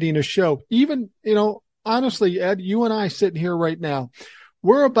 You're getting a show. Even, honestly, Ed, you and I sitting here right now,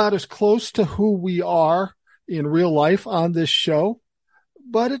 we're about as close to who we are in real life on this show,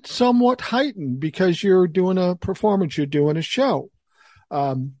 but it's somewhat heightened because you're doing a performance, you're doing a show.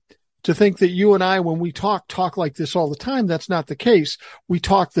 To think that you and I, when we talk like this all the time, that's not the case. We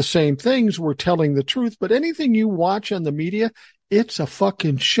talk the same things. We're telling the truth, but anything you watch on the media, it's a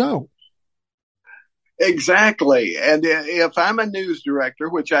fucking show. Exactly. And if I'm a news director,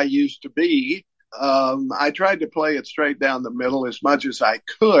 which I used to be, I tried to play it straight down the middle as much as I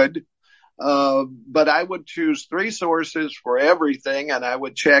could. But I would choose 3 sources for everything and I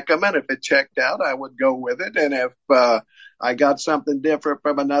would check them. And if it checked out, I would go with it. And if I got something different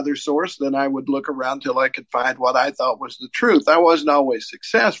from another source, then I would look around till I could find what I thought was the truth. I wasn't always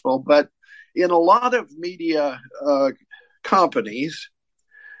successful, but in a lot of media companies,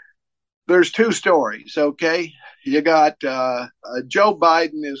 there's 2 stories, okay? You got Joe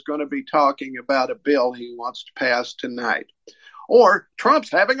Biden is going to be talking about a bill he wants to pass tonight. Or Trump's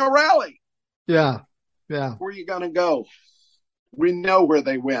having a rally. Yeah. Where are you going to go? We know where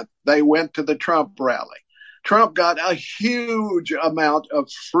they went. They went to the Trump rally. Trump got a huge amount of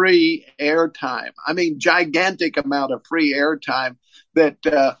free airtime. I mean, gigantic amount of free airtime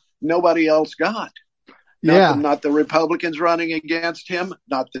that nobody else got. Not the Republicans running against him,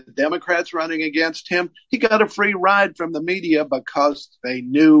 not the Democrats running against him. He got a free ride from the media because they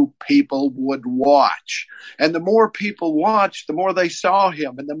knew people would watch. And the more people watched, the more they saw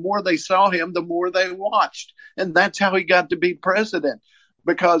him. And the more they saw him, the more they watched. And that's how he got to be president,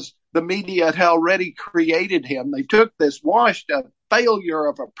 because the media had already created him. They took this washed up failure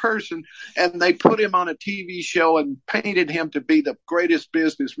of a person and they put him on a TV show and painted him to be the greatest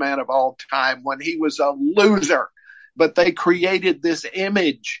businessman of all time when he was a loser. but they created this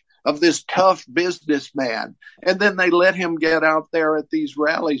image of this tough businessman. And then they let him get out there at these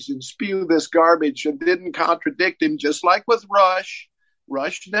rallies and spew this garbage and didn't contradict him, just like with Rush.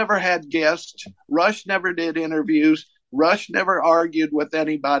 Rush never had guests. Rush never did interviews. Rush never argued with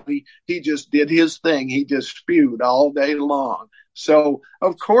anybody. He just did his thing. He just spewed all day long. So,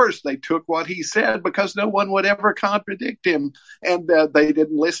 of course, they took what he said because no one would ever contradict him. And they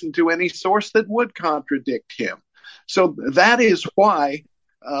didn't listen to any source that would contradict him. So that is why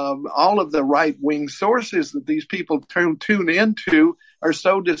all of the right-wing sources that these people tune into are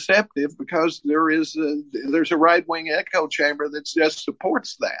so deceptive, because there's a right-wing echo chamber that just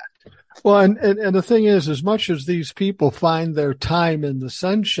supports that. Well, and the thing is, as much as these people find their time in the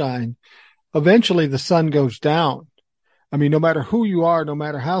sunshine, eventually the sun goes down. I mean, no matter who you are, no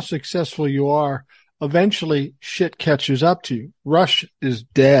matter how successful you are, eventually shit catches up to you. Rush is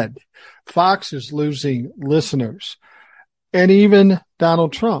dead. Fox is losing listeners. And even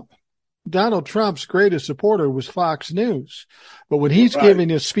Donald Trump. Donald Trump's greatest supporter was Fox News. But when he's giving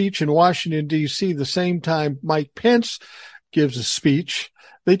his speech in Washington, D.C., the same time Mike Pence gives a speech,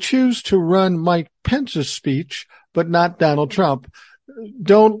 they choose to run Mike Pence's speech, but not Donald Trump.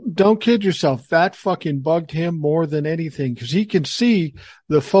 Don't kid yourself. That fucking bugged him more than anything, because he can see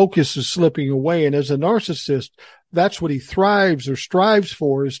the focus is slipping away. And as a narcissist, that's what he thrives or strives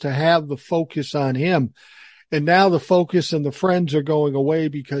for, is to have the focus on him. And now the focus and the friends are going away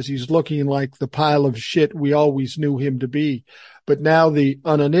because he's looking like the pile of shit we always knew him to be. But now the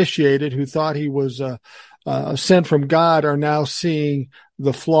uninitiated who thought he was sent from God are now seeing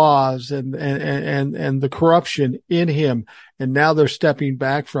the flaws and the corruption in him. And now they're stepping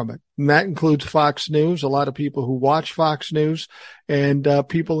back from it. And that includes Fox News, a lot of people who watch Fox News, and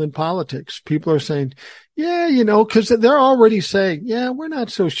people in politics. People are saying, yeah, because they're already saying, yeah, we're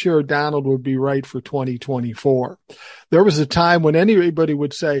not so sure Donald would be right for 2024. There was a time when anybody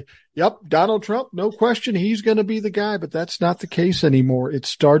would say, yep, Donald Trump, no question, he's going to be the guy. But that's not the case anymore. It's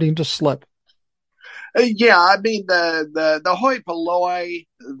starting to slip. Yeah, I mean, the hoi polloi,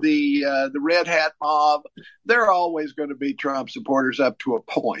 the Red Hat mob, they're always going to be Trump supporters up to a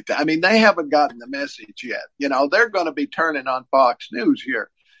point. I mean, they haven't gotten the message yet. They're going to be turning on Fox News here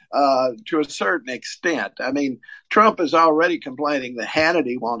to a certain extent. I mean, Trump is already complaining that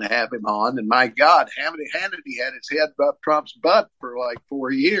Hannity won't have him on. And my God, Hannity had his head up Trump's butt for like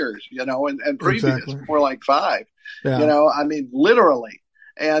 4 years, and previous for like 5. Yeah. I mean, literally.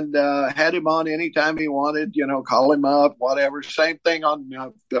 And had him on anytime he wanted, call him up, whatever. Same thing on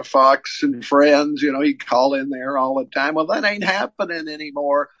the Fox and Friends, he'd call in there all the time. Well, that ain't happening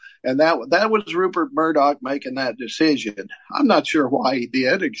anymore. And that was Rupert Murdoch making that decision. I'm not sure why he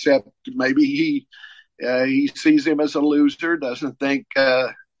did, except maybe he sees him as a loser, doesn't think,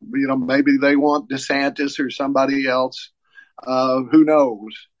 maybe they want DeSantis or somebody else. Who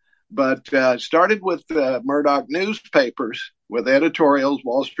knows? But started with Murdoch newspapers, with editorials,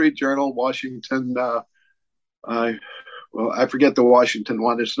 Wall Street Journal, Washington. I forget the Washington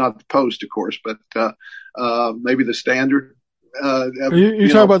one. It's not the Post, of course, but maybe the Standard. Are you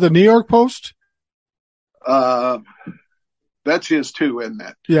talking about the New York Post? That's his too, isn't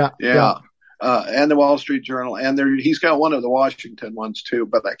it? Yeah. And the Wall Street Journal, and he's got one of the Washington ones too,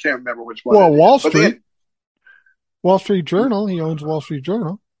 but I can't remember which one. Well, Wall Street Journal. He owns Wall Street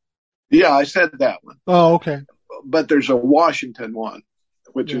Journal. Yeah, I said that one. Oh, okay. But there's a Washington one,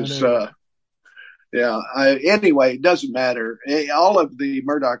 which is, anyway, it doesn't matter. All of the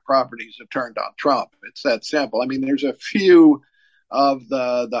Murdoch properties have turned on Trump. It's that simple. I mean, there's a few of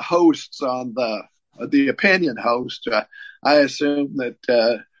the hosts on the opinion host. I assume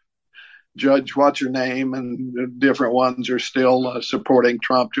that Judge What's-Her-Name and different ones are still supporting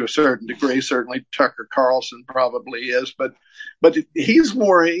Trump to a certain degree. Certainly Tucker Carlson probably is, but he's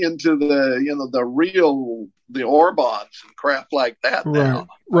more into the Orbans and crap like that now.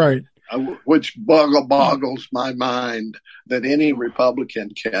 Right. Which boggles my mind that any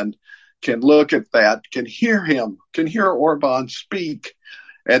Republican can look at that, can hear Orban speak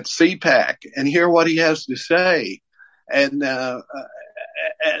at CPAC and hear what he has to say, and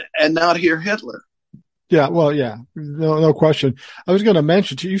not hear Hitler. Yeah, well, yeah, no question. I was going to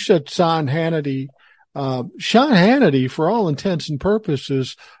mention to you, said Sean Hannity. Sean Hannity, for all intents and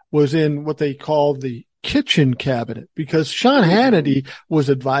purposes, was in what they call the kitchen cabinet, because Sean Hannity was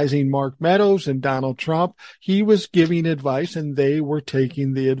advising Mark Meadows and Donald Trump. He was giving advice and they were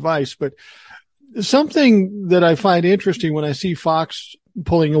taking the advice. But something that I find interesting when I see Fox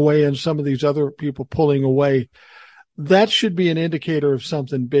pulling away and some of these other people pulling away, that should be an indicator of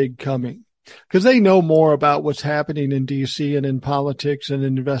something big coming, because they know more about what's happening in D.C. and in politics and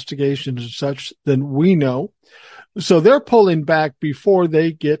in investigations and such than we know. So they're pulling back before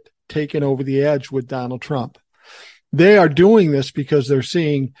they get taken over the edge with Donald Trump. They are doing this because they're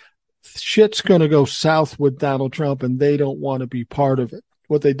seeing shit's going to go south with Donald Trump and they don't want to be part of it.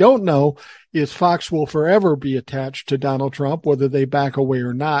 What they don't know is Fox will forever be attached to Donald Trump, whether they back away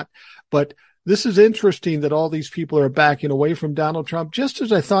or not. But this is interesting that all these people are backing away from Donald Trump, just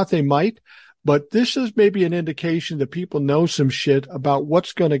as I thought they might. But this is maybe an indication that people know some shit about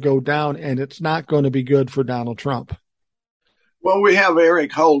what's going to go down, and it's not going to be good for Donald Trump. Well, we have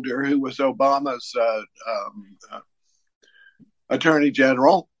Eric Holder, who was Obama's attorney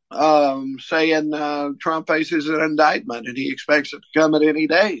general, saying Trump faces an indictment and he expects it to come at any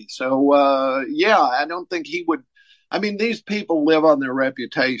day. So, I don't think he would. I mean, these people live on their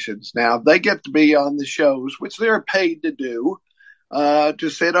reputations now. They get to be on the shows, which they're paid to do, to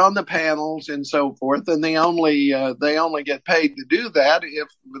sit on the panels and so forth. And they only get paid to do that if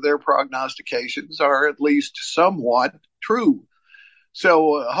their prognostications are at least somewhat true.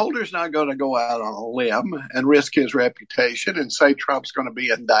 So Holder's not going to go out on a limb and risk his reputation and say Trump's going to be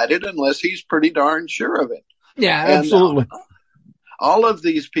indicted unless he's pretty darn sure of it. Yeah, absolutely. All of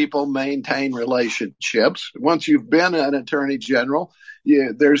these people maintain relationships. Once you've been an attorney general,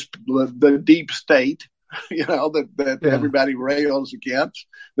 there's the deep state, that everybody rails against.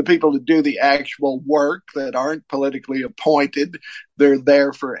 The people that do the actual work that aren't politically appointed, they're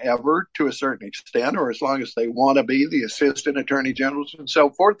there forever to a certain extent, or as long as they want to be, the assistant attorney generals and so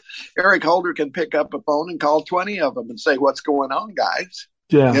forth. Eric Holder can pick up a phone and call 20 of them and say, "What's going on, guys?"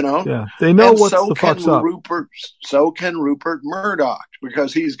 Yeah, yeah. They know what's the fuck's up. So can Rupert Murdoch,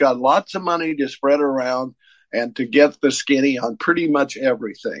 because he's got lots of money to spread around and to get the skinny on pretty much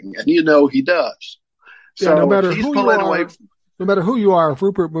everything. And he does. So no matter who you are, if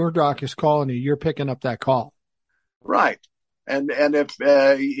Rupert Murdoch is calling you, you're picking up that call. Right. And if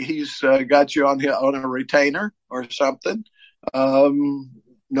he's got you on a retainer or something,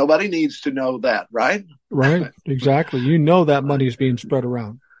 nobody needs to know that, right? Right, exactly. That money is being spread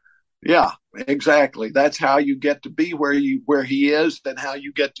around. Yeah, exactly. That's how you get to be where he is, and how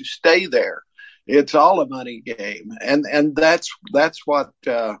you get to stay there. It's all a money game, and that's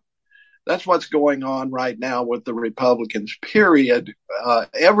what's going on right now with the Republicans. Period.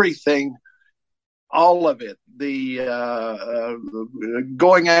 Everything, all of it. The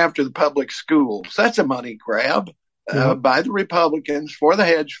going after the public schools. That's a money grab. By the Republicans for the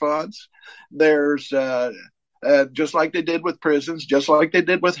hedge funds. There's just like they did with prisons, just like they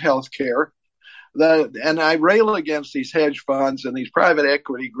did with health care. And I rail against these hedge funds and these private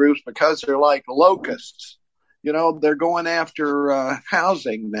equity groups because they're like locusts. They're going after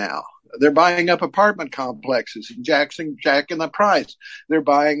housing now. They're buying up apartment complexes and jacking the price. They're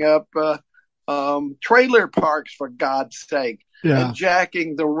buying up trailer parks, for God's sake. Yeah. And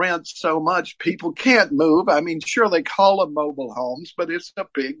jacking the rent so much people can't move. I mean, sure, they call them mobile homes, but it's a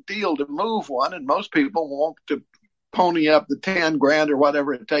big deal to move one, and most people want to pony up the 10 grand or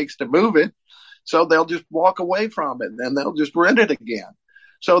whatever it takes to move it. So they'll just walk away from it, and then they'll just rent it again.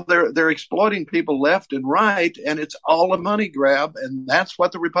 So they're exploiting people left and right, and it's all a money grab, and that's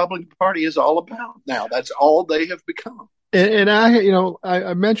what the Republican Party is all about now. That's all they have become. And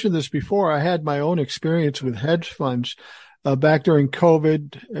I mentioned this before. I had my own experience with hedge funds. Back during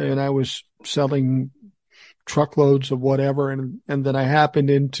COVID, and I was selling truckloads of whatever, and then I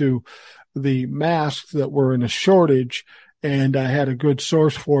happened into the masks that were in a shortage, and I had a good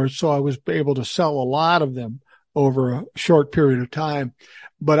source for it, so I was able to sell a lot of them over a short period of time.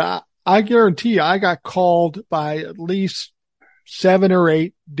 But I guarantee you, I got called by at least 7 or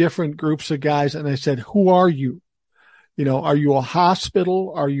 8 different groups of guys, and I said, "Who are you? Are you a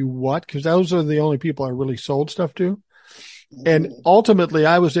hospital? Are you what?" Because those are the only people I really sold stuff to. And ultimately,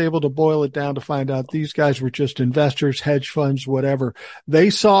 I was able to boil it down to find out these guys were just investors, hedge funds, whatever.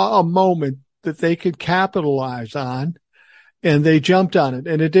 They saw a moment that they could capitalize on, and they jumped on it.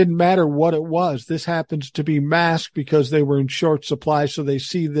 And it didn't matter what it was. This happens to be masked because they were in short supply, so they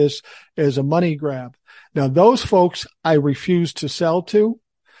see this as a money grab. Now, those folks I refused to sell to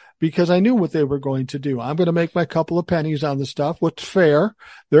because I knew what they were going to do. I'm going to make my couple of pennies on the stuff. What's fair?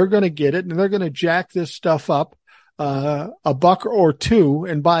 They're going to get it, and they're going to jack this stuff up a buck or two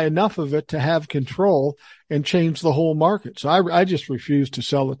and buy enough of it to have control and change the whole market. So I just refuse to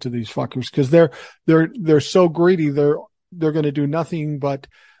sell it to these fuckers because they're so greedy. They're going to do nothing but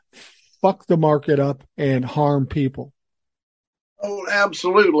fuck the market up and harm people. Oh,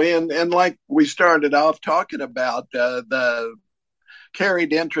 absolutely. And like we started off talking about, the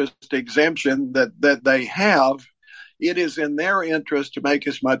carried interest exemption that they have, it is in their interest to make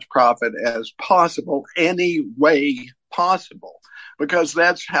as much profit as possible, any way possible, because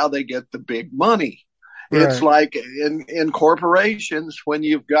that's how they get the big money. It's Right. like in corporations, when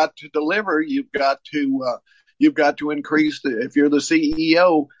you've got to deliver, you've got to increase if you're the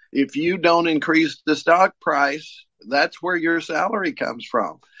CEO, if you don't increase the stock price, that's where your salary comes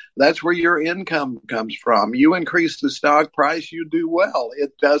from. That's where your income comes from. You increase the stock price, you do well.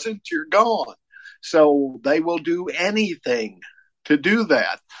 It doesn't, you're gone. So they will do anything to do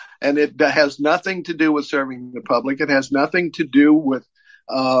that. And it has nothing to do with serving the public. It has nothing to do with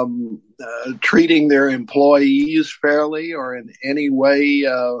treating their employees fairly or in any way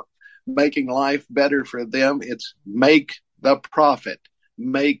making life better for them. It's make the profit,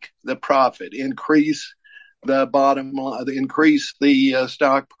 increase the bottom line, increase the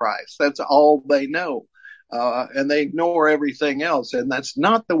stock price. That's all they know. And they ignore everything else. And that's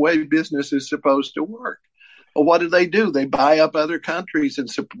not the way business is supposed to work. Well, what do? They buy up other countries and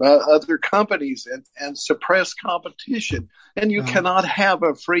other companies and suppress competition. And you cannot have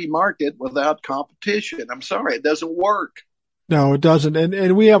a free market without competition. I'm sorry, it doesn't work. No, it doesn't.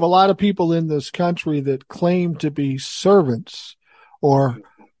 And we have a lot of people in this country that claim to be servants, or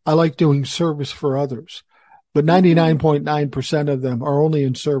I like doing service for others. But 99.9% of them are only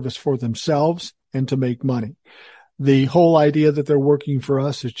in service for themselves and to make money. The whole idea that they're working for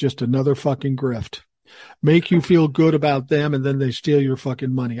us is just another fucking grift. Make you feel good about them, and then they steal your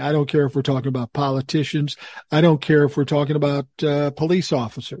fucking money. I don't care if we're talking about politicians. I don't care if we're talking about police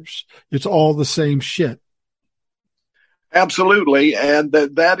officers. It's all the same shit. Absolutely. And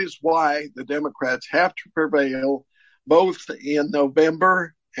that is why the Democrats have to prevail both in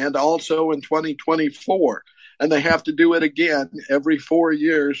November and also in 2024. And they have to do it again every 4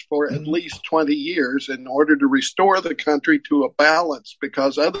 years for at least 20 years in order to restore the country to a balance,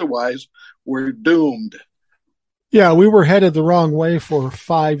 because otherwise we're doomed. Yeah, we were headed the wrong way for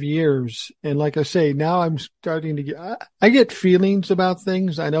 5 years. And like I say, now I'm starting to I get feelings about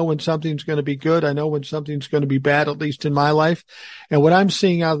things. I know when something's going to be good. I know when something's going to be bad, at least in my life. And what I'm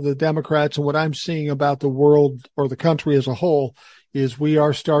seeing out of the Democrats and what I'm seeing about the world or the country as a whole is we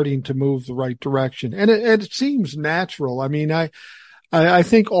are starting to move the right direction. And it seems natural. I mean, I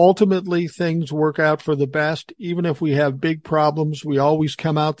think ultimately things work out for the best. Even if we have big problems, we always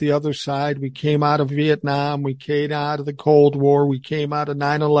come out the other side. We came out of Vietnam. We came out of the Cold War. We came out of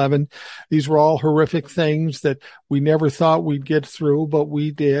 9/11. These were all horrific things that we never thought we'd get through, but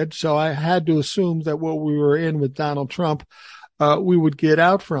we did. So I had to assume that what we were in with Donald Trump, we would get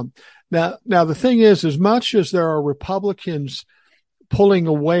out from. Now the thing is, as much as there are Republicans pulling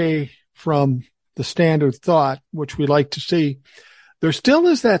away from the standard thought, which we like to see, there still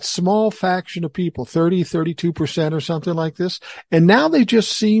is that small faction of people, 32% or something like this. And now they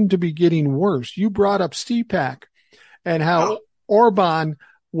just seem to be getting worse. You brought up CPAC and how Orban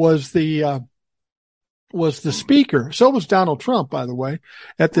was the speaker. So was Donald Trump, by the way,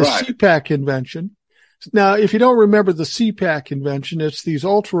 at the CPAC convention. Now, if you don't remember the CPAC convention, it's these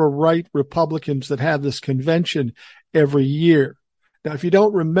ultra-right Republicans that have this convention every year. Now, if you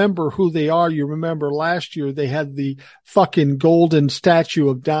don't remember who they are, you remember last year they had the fucking golden statue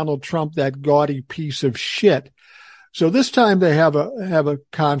of Donald Trump, that gaudy piece of shit. So this time they have a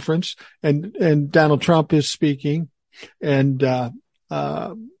conference and Donald Trump is speaking, and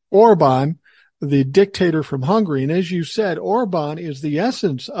Orban, the dictator from Hungary. And as you said, Orban is the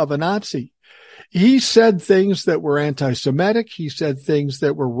essence of a Nazi. He said things that were anti-Semitic. He said things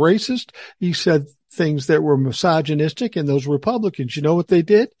that were racist. He said things that were misogynistic, and those Republicans, you know what they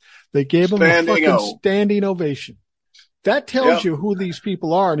did? They gave him a fucking standing ovation. That tells you who these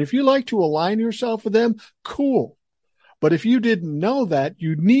people are. And if you like to align yourself with them, cool. But if you didn't know that,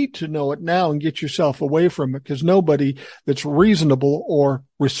 you need to know it now and get yourself away from it, because nobody that's reasonable or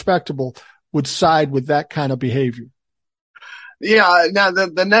respectable would side with that kind of behavior. Yeah. Now,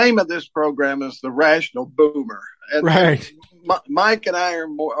 the name of this program is The Rational Boomer. And right. Mike and I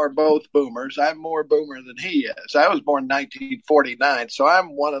are both boomers. I'm more boomer than he is. I was born in 1949, so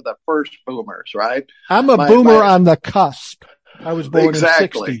I'm one of the first boomers, right? I'm a boomer on the cusp. I was born in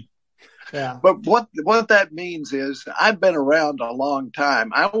 60. Yeah. But what that means is I've been around a long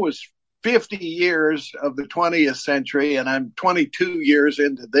time. I was 50 years of the 20th century, and I'm 22 years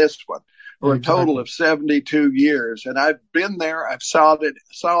into this one, or a total of 72 years. And I've been there, I've saw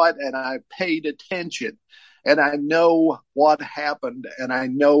it, and I paid attention. And I know what happened, and I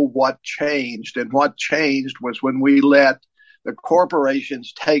know what changed. And what changed was when we let the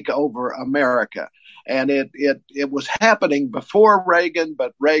corporations take over America. And it was happening before Reagan,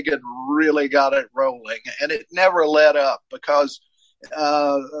 but Reagan really got it rolling. And it never let up, because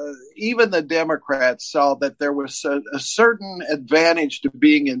even the Democrats saw that there was a certain advantage to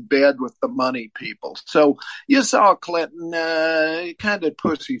being in bed with the money people. So you saw Clinton kind of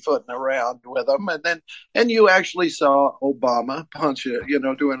pussyfooting around with them, and you actually saw Obama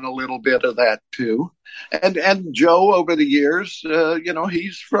doing a little bit of that too. And Joe, over the years,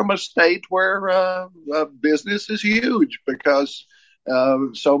 he's from a state where business is huge because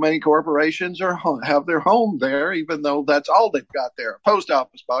so many corporations have their home there, even though that's all they've got there, a post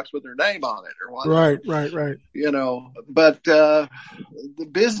office box with their name on it or whatever. Right. But the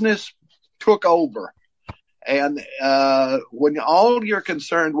business took over. And when all you're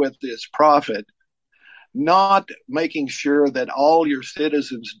concerned with is profit, not making sure that all your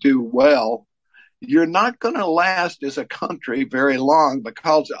citizens do well, you're not going to last as a country very long,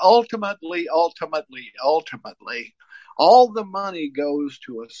 because ultimately, all the money goes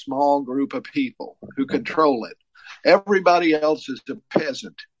to a small group of people who control it. Everybody else is a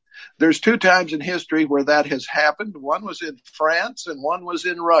peasant. There's 2 times in history where that has happened. One was in France and one was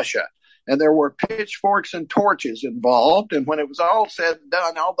in Russia. And there were pitchforks and torches involved. And when it was all said and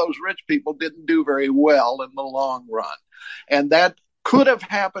done, all those rich people didn't do very well in the long run. And that could have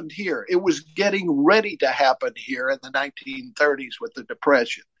happened here. It was getting ready to happen here in the 1930s with the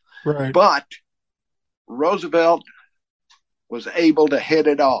Depression. Right. But Roosevelt was able to hit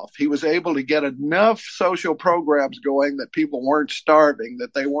it off. He was able to get enough social programs going that people weren't starving,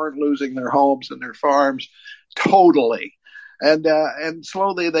 that they weren't losing their homes and their farms totally. And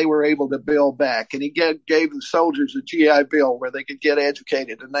slowly they were able to build back. And he gave the soldiers a GI Bill where they could get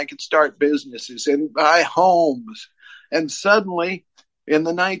educated and they could start businesses and buy homes. And suddenly, in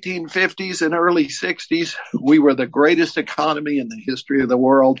the 1950s and early 60s, we were the greatest economy in the history of the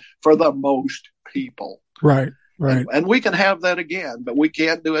world for the most people. Right. Right. And we can have that again, but we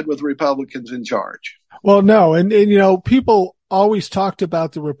can't do it with Republicans in charge. Well, no. And people always talked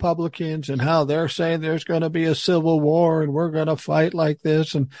about the Republicans and how they're saying there's going to be a civil war and we're going to fight like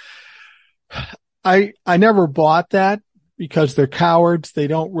this. And I never bought that, because they're cowards. They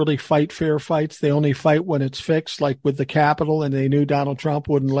don't really fight fair fights. They only fight when it's fixed, like with the Capitol, and they knew Donald Trump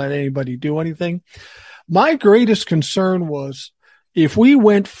wouldn't let anybody do anything. My greatest concern was if we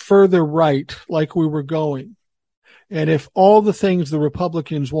went further right, like we were going, and if all the things the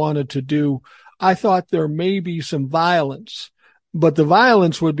Republicans wanted to do, I thought there may be some violence, but the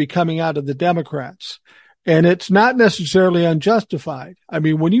violence would be coming out of the Democrats. And it's not necessarily unjustified. I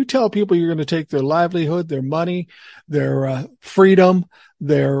mean, when you tell people you're going to take their livelihood, their money, their freedom,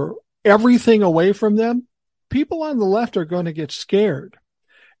 their everything away from them, people on the left are going to get scared.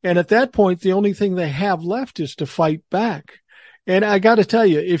 And at that point, the only thing they have left is to fight back. And I got to tell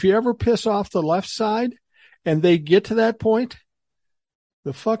you, if you ever piss off the left side, and they get to that point,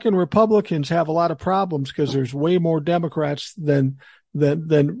 the fucking Republicans have a lot of problems, because there's way more Democrats than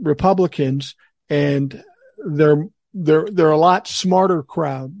Republicans, and they're a lot smarter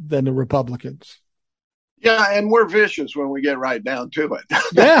crowd than the Republicans. Yeah, and we're vicious when we get right down to it.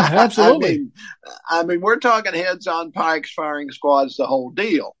 Yeah, absolutely. I mean, we're talking heads on pikes, firing squads, the whole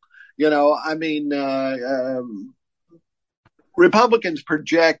deal. Republicans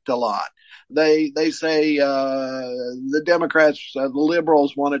project a lot. They say the Democrats, the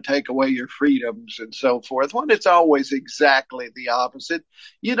liberals want to take away your freedoms and so forth, when it's always exactly the opposite.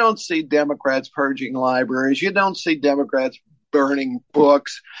 You don't see Democrats purging libraries. You don't see Democrats burning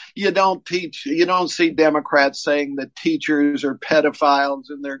books. You don't see Democrats saying that teachers are pedophiles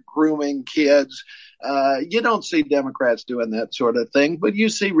and they're grooming kids. You don't see Democrats doing that sort of thing, but you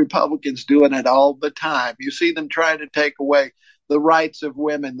see Republicans doing it all the time. You see them trying to take away the rights of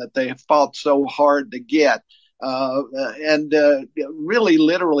women that they have fought so hard to get. Really,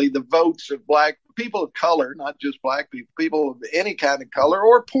 literally, the votes of black people of color, not just black people, people of any kind of color,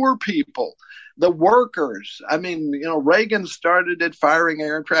 or poor people, the workers. I mean, Reagan started it firing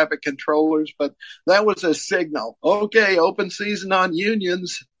air traffic controllers, but that was a signal. Okay, open season on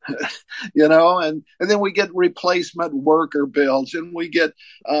unions. And then we get replacement worker bills, and we get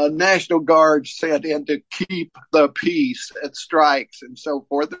National Guards sent in to keep the peace at strikes and so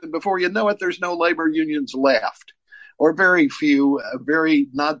forth. And before you know it, there's no labor unions left, or very few,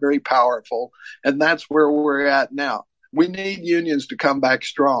 not very powerful. And that's where we're at now. We need unions to come back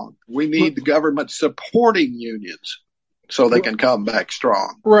strong. We need the government supporting unions so they can come back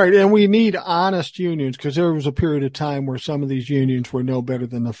strong. Right. And we need honest unions, because there was a period of time where some of these unions were no better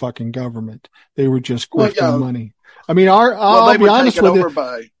than the fucking government. They were just grifting money. I mean, I'll be honest with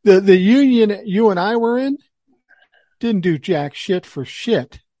you. The union you and I were in didn't do jack shit for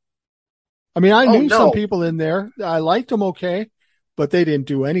shit. I mean, I knew some people in there. I liked them okay, but they didn't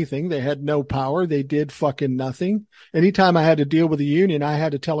do anything. They had no power. They did fucking nothing. Anytime I had to deal with the union, I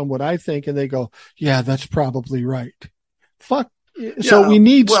had to tell them what I think, and they go, yeah, that's probably right. Fuck. So we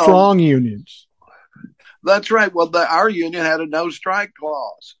need strong unions. That's right. Well, our union had a no strike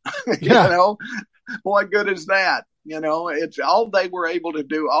clause. Yeah. You know, what good is that? You know, it's all they were able to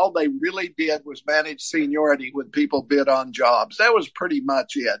do. All they really did was manage seniority when people bid on jobs. That was pretty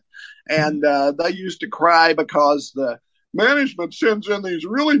much it. And they used to cry because the management sends in these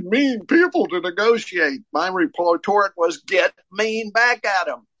really mean people to negotiate. My retort was, get mean back at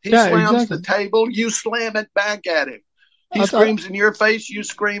him. He slams the table, you slam it back at him. He screams in your face, you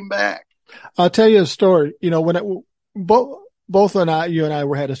scream back. I'll tell you a story. You know, when both you and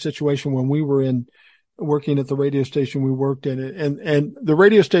I had a situation when we were working at the radio station we worked in, and the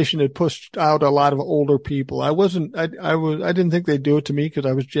radio station had pushed out a lot of older people. I didn't think they'd do it to me because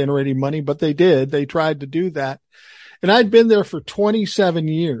I was generating money, but they did. They tried to do that. And I'd been there for 27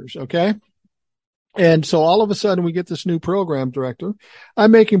 years. Okay. And so all of a sudden we get this new program director.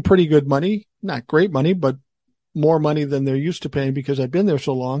 I'm making pretty good money, not great money, but more money than they're used to paying because I've been there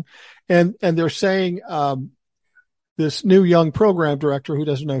so long. And they're saying, this new young program director who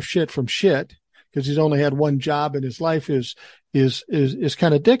doesn't know shit from shit because he's only had one job in his life is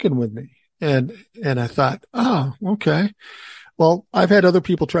kind of dicking with me. And I thought, oh, okay. Well, I've had other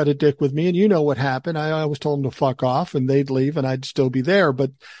people try to dick with me, and you know what happened. I always told them to fuck off and they'd leave and I'd still be there.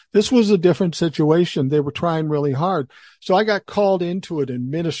 But this was a different situation. They were trying really hard. So I got called into an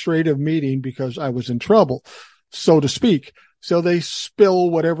administrative meeting because I was in trouble, so to speak. So they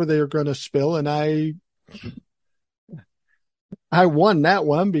spill whatever they are going to spill. And I won that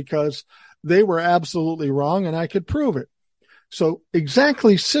one because they were absolutely wrong and I could prove it. So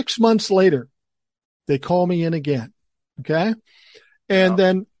exactly 6 months later, they call me in again. Okay. And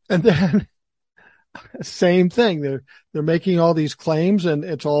then same thing. They're making all these claims and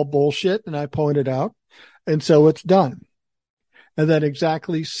it's all bullshit. And I pointed out. And so it's done. And then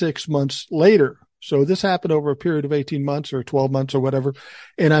exactly 6 months later. So this happened over a period of 18 months or 12 months or whatever.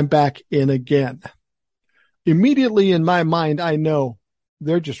 And I'm back in again. Immediately in my mind, I know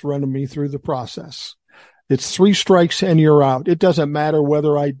they're just running me through the process. It's 3 strikes and you're out. It doesn't matter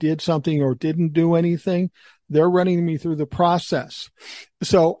whether I did something or didn't do anything. They're running me through the process.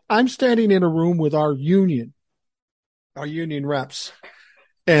 So I'm standing in a room with our union reps.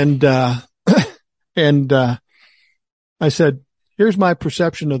 And I said, here's my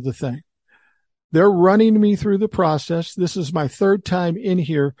perception of the thing. They're running me through the process. This is my 3rd time in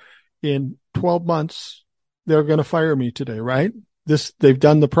here in 12 months. They're going to fire me today, right? They've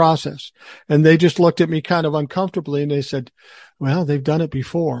done the process. And they just looked at me kind of uncomfortably and they said, well, they've done it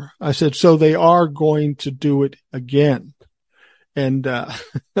before. I said, so they are going to do it again. And,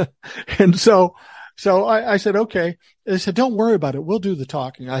 and so I said, okay. They said, don't worry about it. We'll do the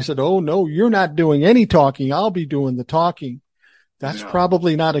talking. I said, oh no, you're not doing any talking. I'll be doing the talking. That's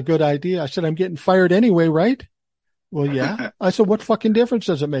probably not a good idea. I said, I'm getting fired anyway, right? Well, yeah. I said, what fucking difference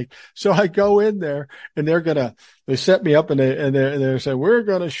does it make? So I go in there and they set me up and they say, we're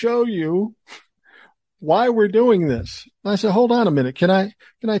going to show you why we're doing this. And I said, hold on a minute. Can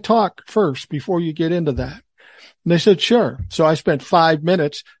I talk first before you get into that? And they said, sure. So I spent 5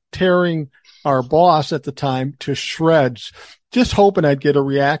 minutes tearing our boss at the time to shreds, just hoping I'd get a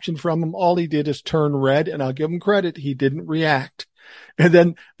reaction from him. All he did is turn red, and I'll give him credit. He didn't react. And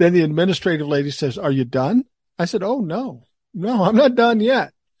then the administrative lady says, are you done? I said, oh, no, I'm not done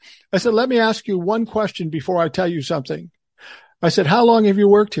yet. I said, let me ask you one question before I tell you something. I said, how long have you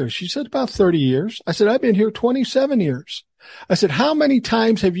worked here? She said, about 30 years. I said, I've been here 27 years. I said, how many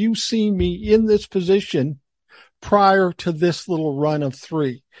times have you seen me in this position prior to this little run of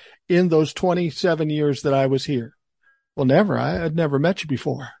 3 in those 27 years that I was here? Well, never. I had never met you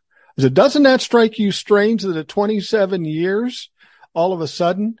before. I said, doesn't that strike you strange that at 27 years, all of a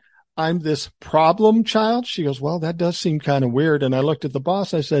sudden, I'm this problem child? She goes, well, that does seem kind of weird. And I looked at the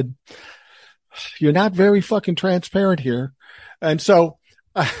boss. I said, you're not very fucking transparent here. And so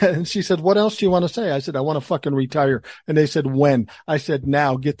and she said, what else do you want to say? I said, I want to fucking retire. And they said, when? I said,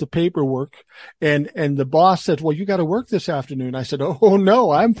 now, get the paperwork. And the boss said, well, you got to work this afternoon. I said, oh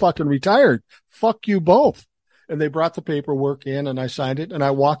no, I'm fucking retired. Fuck you both. And they brought the paperwork in and I signed it and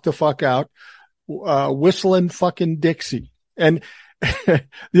I walked the fuck out, whistling fucking Dixie. And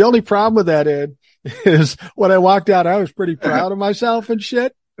the only problem with that, Ed, is when I walked out, I was pretty proud of myself and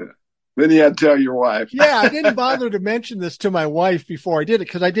shit. Then you had to tell your wife. Yeah, I didn't bother to mention this to my wife before I did it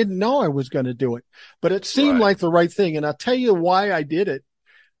because I didn't know I was going to do it. But it seemed like the right thing. And I'll tell you why I did it.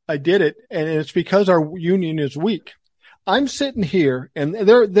 I did it, and it's because our union is weak. I'm sitting here, and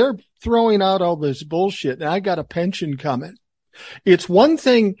they're throwing out all this bullshit, and I got a pension coming. It's one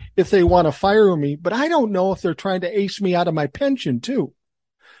thing if they want to fire me, but I don't know if they're trying to ace me out of my pension too.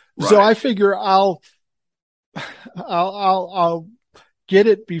 Right. So I figure I'll get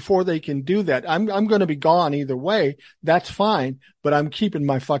it before they can do that. I'm going to be gone either way. That's fine, but I'm keeping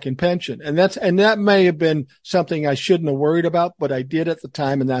my fucking pension. And that may have been something I shouldn't have worried about, but I did at the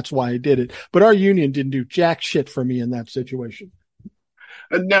time, and that's why I did it. But our union didn't do jack shit for me in that situation.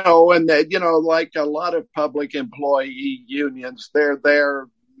 No, and like a lot of public employee unions, they're there.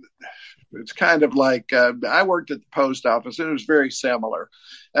 It's kind of like I worked at the post office, and it was very similar.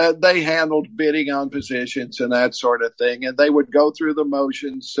 They handled bidding on positions and that sort of thing, and they would go through the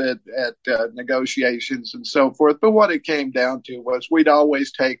motions at negotiations and so forth. But what it came down to was we'd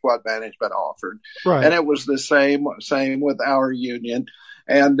always take what management offered, right. And it was the same with our union.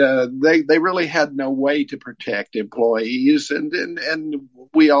 And they really had no way to protect employees, and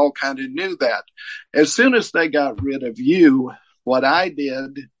we all kind of knew that. As soon as they got rid of you, what I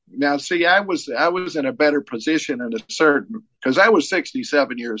did. Now, see, I was in a better position because I was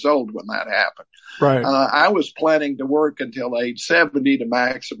 67 years old when that happened. Right. I was planning to work until age 70 to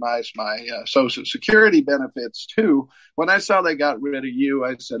maximize my Social Security benefits too. When I saw they got rid of you,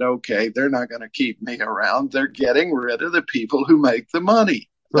 I said, okay, they're not going to keep me around. They're getting rid of the people who make the money.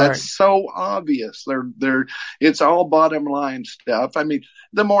 Right. That's so obvious. It's all bottom line stuff. I mean,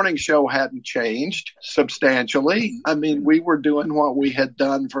 the morning show hadn't changed substantially. I mean, we were doing what we had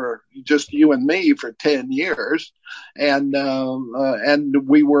done for just you and me for 10 years. And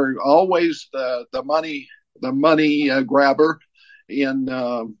we were always the money grabber in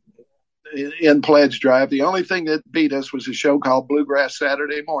Pledge Drive. The only thing that beat us was a show called Bluegrass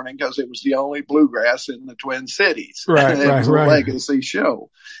Saturday Morning, because it was the only bluegrass in the Twin Cities. Right, it was a legacy show.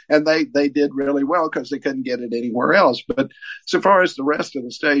 And they did really well because they couldn't get it anywhere else. But so far as the rest of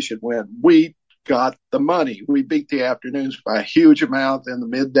the station went, we got the money. We beat the afternoons by a huge amount and the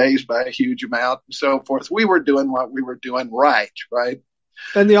middays by a huge amount and so forth. We were doing what we were doing right.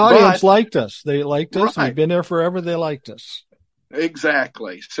 And the audience liked us. They liked us. Right. We've been there forever. They liked us.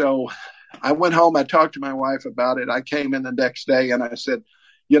 Exactly. So I went home. I talked to my wife about it. I came in the next day and I said,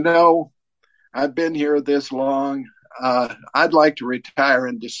 I've been here this long. I'd like to retire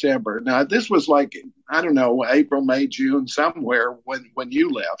in December. Now, this was like, I don't know, April, May, June, somewhere when you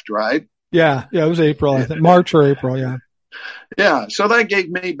left, right? Yeah, it was April, I think. March or April, yeah. Yeah, so that gave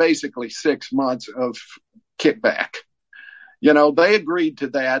me basically 6 months of kickback. They agreed to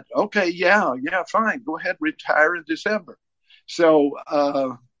that. Okay, yeah, fine. Go ahead, retire in December. So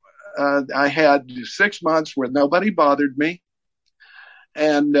I had 6 months where nobody bothered me.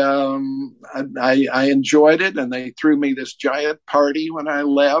 And I enjoyed it. And they threw me this giant party when I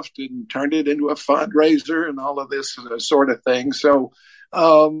left and turned it into a fundraiser and all of this sort of thing. So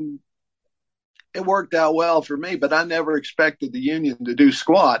it worked out well for me, but I never expected the union to do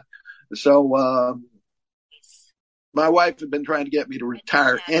squat. So my wife had been trying to get me to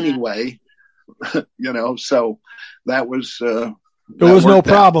retire anyway. So that was it was no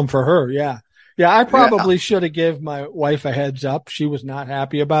problem for her. Yeah I probably should have given my wife a heads up. She was not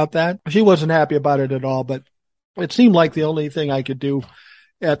happy about that. She wasn't happy about it at all, but it seemed like the only thing I could do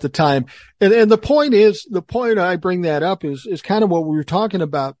at the time. And the point I bring that up is kind of what we were talking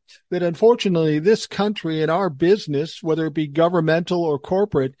about, that unfortunately this country and our business, whether it be governmental or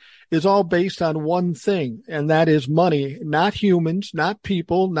corporate, is all based on one thing, and that is money, not humans, not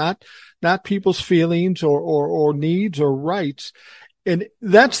people, not people's feelings or needs or rights. And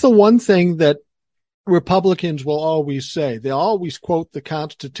that's the one thing that Republicans will always say. They always quote the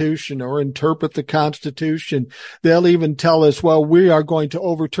Constitution or interpret the Constitution. They'll even tell us, well, we are going to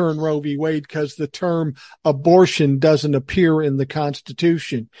overturn Roe v. Wade because the term abortion doesn't appear in the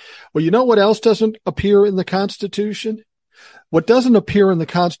Constitution. Well, you know what else doesn't appear in the Constitution? What doesn't appear in the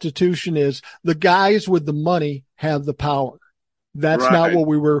Constitution is the guys with the money have the power. That's right.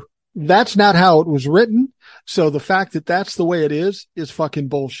 That's not how it was written. So the fact that that's the way it is fucking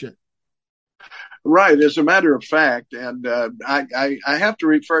bullshit. Right. As a matter of fact, and I have to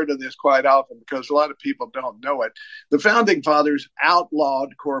refer to this quite often because a lot of people don't know it. The founding fathers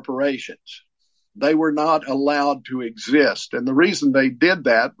outlawed corporations. They were not allowed to exist. And the reason they did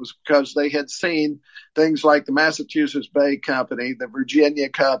that was because they had seen things like the Massachusetts Bay Company, the Virginia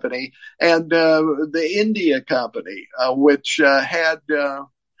Company, and the India Company, which had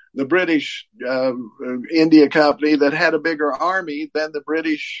the British India Company that had a bigger army than the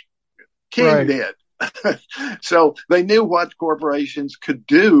British king did. So they knew what corporations could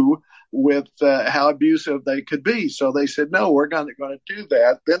do with how abusive they could be. So they said, no, we're not going to do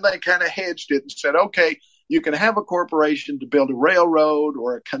that. Then they kind of hedged it and said, okay, You can have a corporation to build a railroad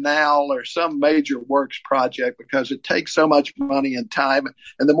or a canal or some major works project because it takes so much money and time.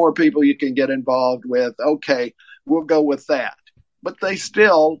 And the more people you can get involved with, okay, we'll go with that. But they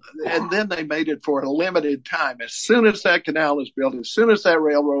still, and then they made it for a limited time. As soon as that canal is built, as soon as that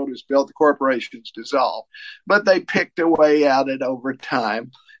railroad is built, the corporations dissolve. But they picked away at it over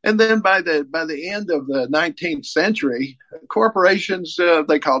time. And then by the end of the 19th century, corporations,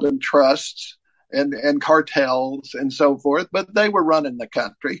 they called them trusts and cartels and so forth, but they were running the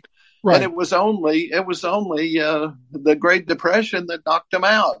country. Right. And it was only the Great Depression that knocked them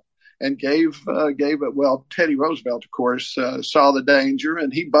out. And gave it. Well, Teddy Roosevelt, of course, saw the danger,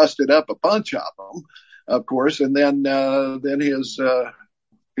 and he busted up a bunch of them, of course. And then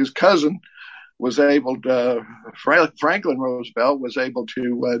his cousin was able to. Franklin Roosevelt was able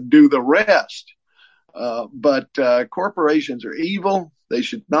to do the rest. But corporations are evil. They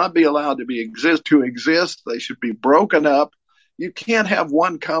should not be allowed to exist. They should be broken up. You can't have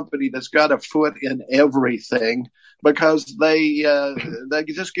one company that's got a foot in everything, because they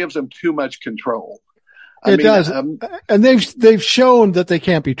just gives them too much control. It does. And they've shown that they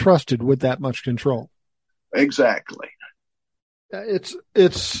can't be trusted with that much control. Exactly. It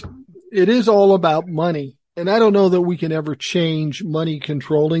is all about money. And I don't know that we can ever change money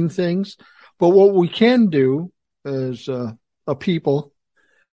controlling things, but what we can do as a people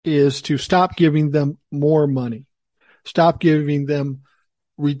is to stop giving them more money, stop giving them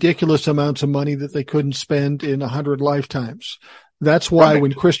ridiculous amounts of money that they couldn't spend in 100 lifetimes. That's why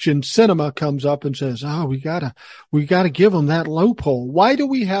when Christian Cinema comes up and says, "Oh, we gotta give them that loophole." Why do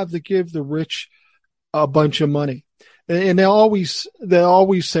we have to give the rich a bunch of money? And they always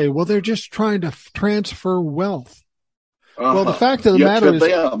say, "Well, they're just trying to transfer wealth." Well, the fact of the matter is,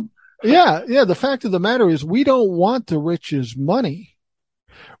 the fact of the matter is, we don't want the rich's money.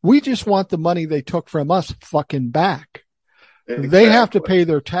 We just want the money they took from us fucking back. Exactly. They have to pay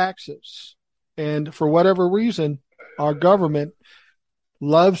their taxes. And for whatever reason, our government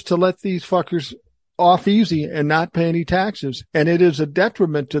loves to let these fuckers off easy and not pay any taxes. And it is a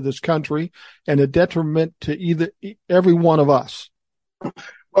detriment to this country and a detriment to every one of us.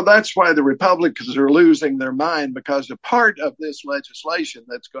 Well, that's why the Republicans are losing their mind, because a part of this legislation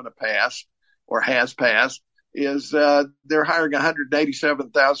that's going to pass or has passed is they're hiring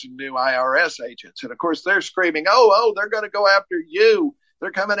 187,000 new IRS agents. And, of course, they're screaming, oh, they're going to go after you.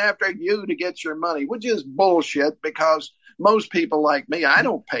 They're coming after you to get your money, which is bullshit, because most people like me, I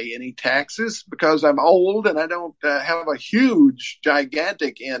don't pay any taxes because I'm old and I don't have a huge,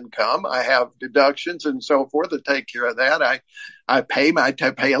 gigantic income. I have deductions and so forth to take care of that. I pay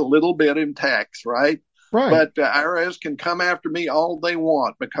a little bit in tax, right? Right. But IRS can come after me all they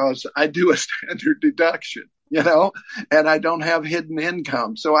want because I do a standard deduction, and I don't have hidden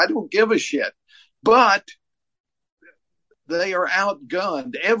income. So I don't give a shit. But they are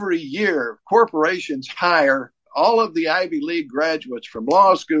outgunned. Every year, corporations hire all of the Ivy League graduates from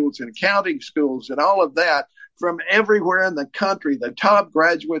law schools and accounting schools and all of that from everywhere in the country. The top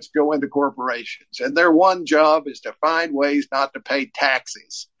graduates go into corporations, and their one job is to find ways not to pay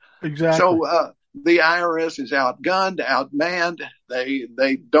taxes. Exactly. So the IRS is outgunned, outmanned.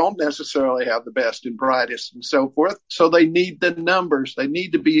 They don't necessarily have the best and brightest and so forth. So they need the numbers. They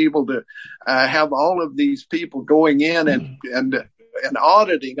need to be able to have all of these people going in and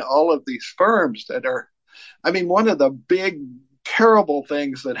auditing all of these firms that are. I mean, one of the big, terrible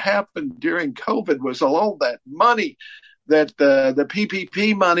things that happened during COVID was all that money, that the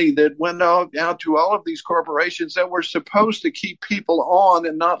PPP money that went out to all of these corporations that were supposed to keep people on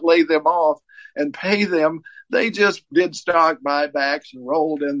and not lay them off and pay them. They just did stock buybacks and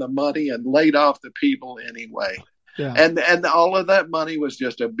rolled in the money and laid off the people anyway. Yeah. And all of that money was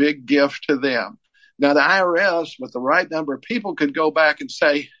just a big gift to them. Now, the IRS, with the right number of people, could go back and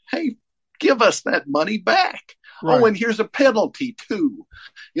say, hey, give us that money back. Right. Oh, and here's a penalty too,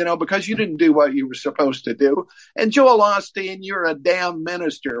 because you didn't do what you were supposed to do. And Joel Osteen, you're a damn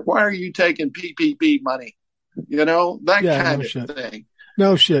minister. Why are you taking PPP money? That kind of thing.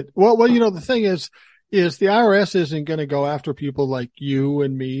 No shit. Well, the thing is the IRS isn't going to go after people like you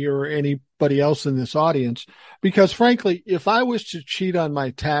and me or anybody else in this audience, because frankly, if I was to cheat on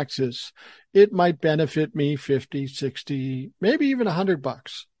my taxes, it might benefit me 50, 60, maybe even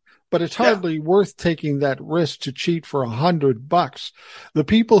 $100. But it's hardly worth taking that risk to cheat for $100. The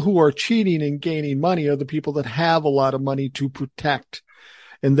people who are cheating and gaining money are the people that have a lot of money to protect.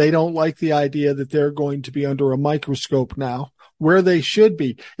 And they don't like the idea that they're going to be under a microscope now, where they should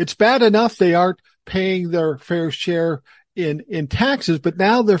be. It's bad enough they aren't paying their fair share in taxes, but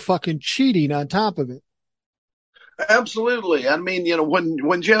now they're fucking cheating on top of it. Absolutely. I mean,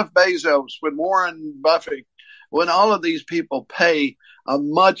 when Jeff Bezos, when Warren Buffett, when all of these people pay a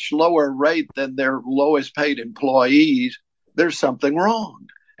much lower rate than their lowest paid employees, there's something wrong,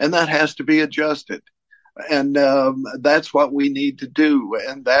 and that has to be adjusted. And that's what we need to do.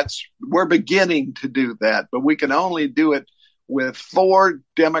 And we're beginning to do that, but we can only do it with 4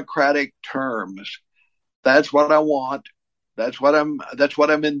 democratic terms. That's what I want. That's what I'm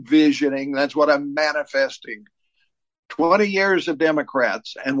envisioning. That's what I'm manifesting. 20 years of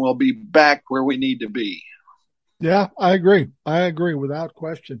Democrats, and we'll be back where we need to be. Yeah, I agree. Without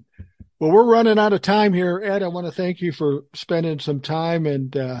question. Well, we're running out of time here, Ed. I want to thank you for spending some time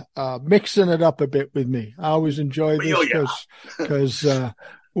and mixing it up a bit with me. I always enjoy this because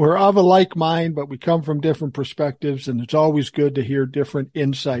we're of a like mind, but we come from different perspectives, and it's always good to hear different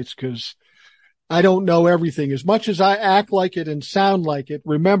insights because I don't know everything. As much as I act like it and sound like it,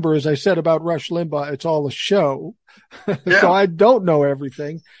 remember, as I said about Rush Limbaugh, it's all a show. Yeah. So I don't know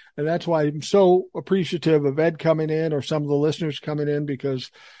everything. And that's why I'm so appreciative of Ed coming in or some of the listeners coming in,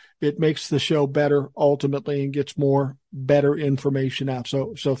 because it makes the show better ultimately and gets better information out.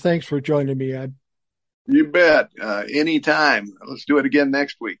 So thanks for joining me, Ed. You bet. Anytime. Let's do it again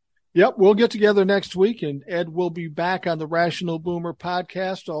next week. Yep, we'll get together next week, and Ed will be back on the Rational Boomer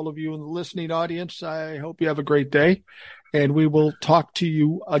podcast. All of you in the listening audience, I hope you have a great day, and we will talk to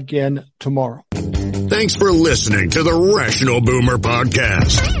you again tomorrow. Thanks for listening to the Rational Boomer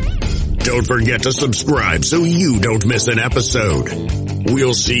podcast. Don't forget to subscribe so you don't miss an episode.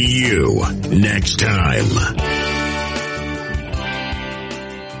 We'll see you next time.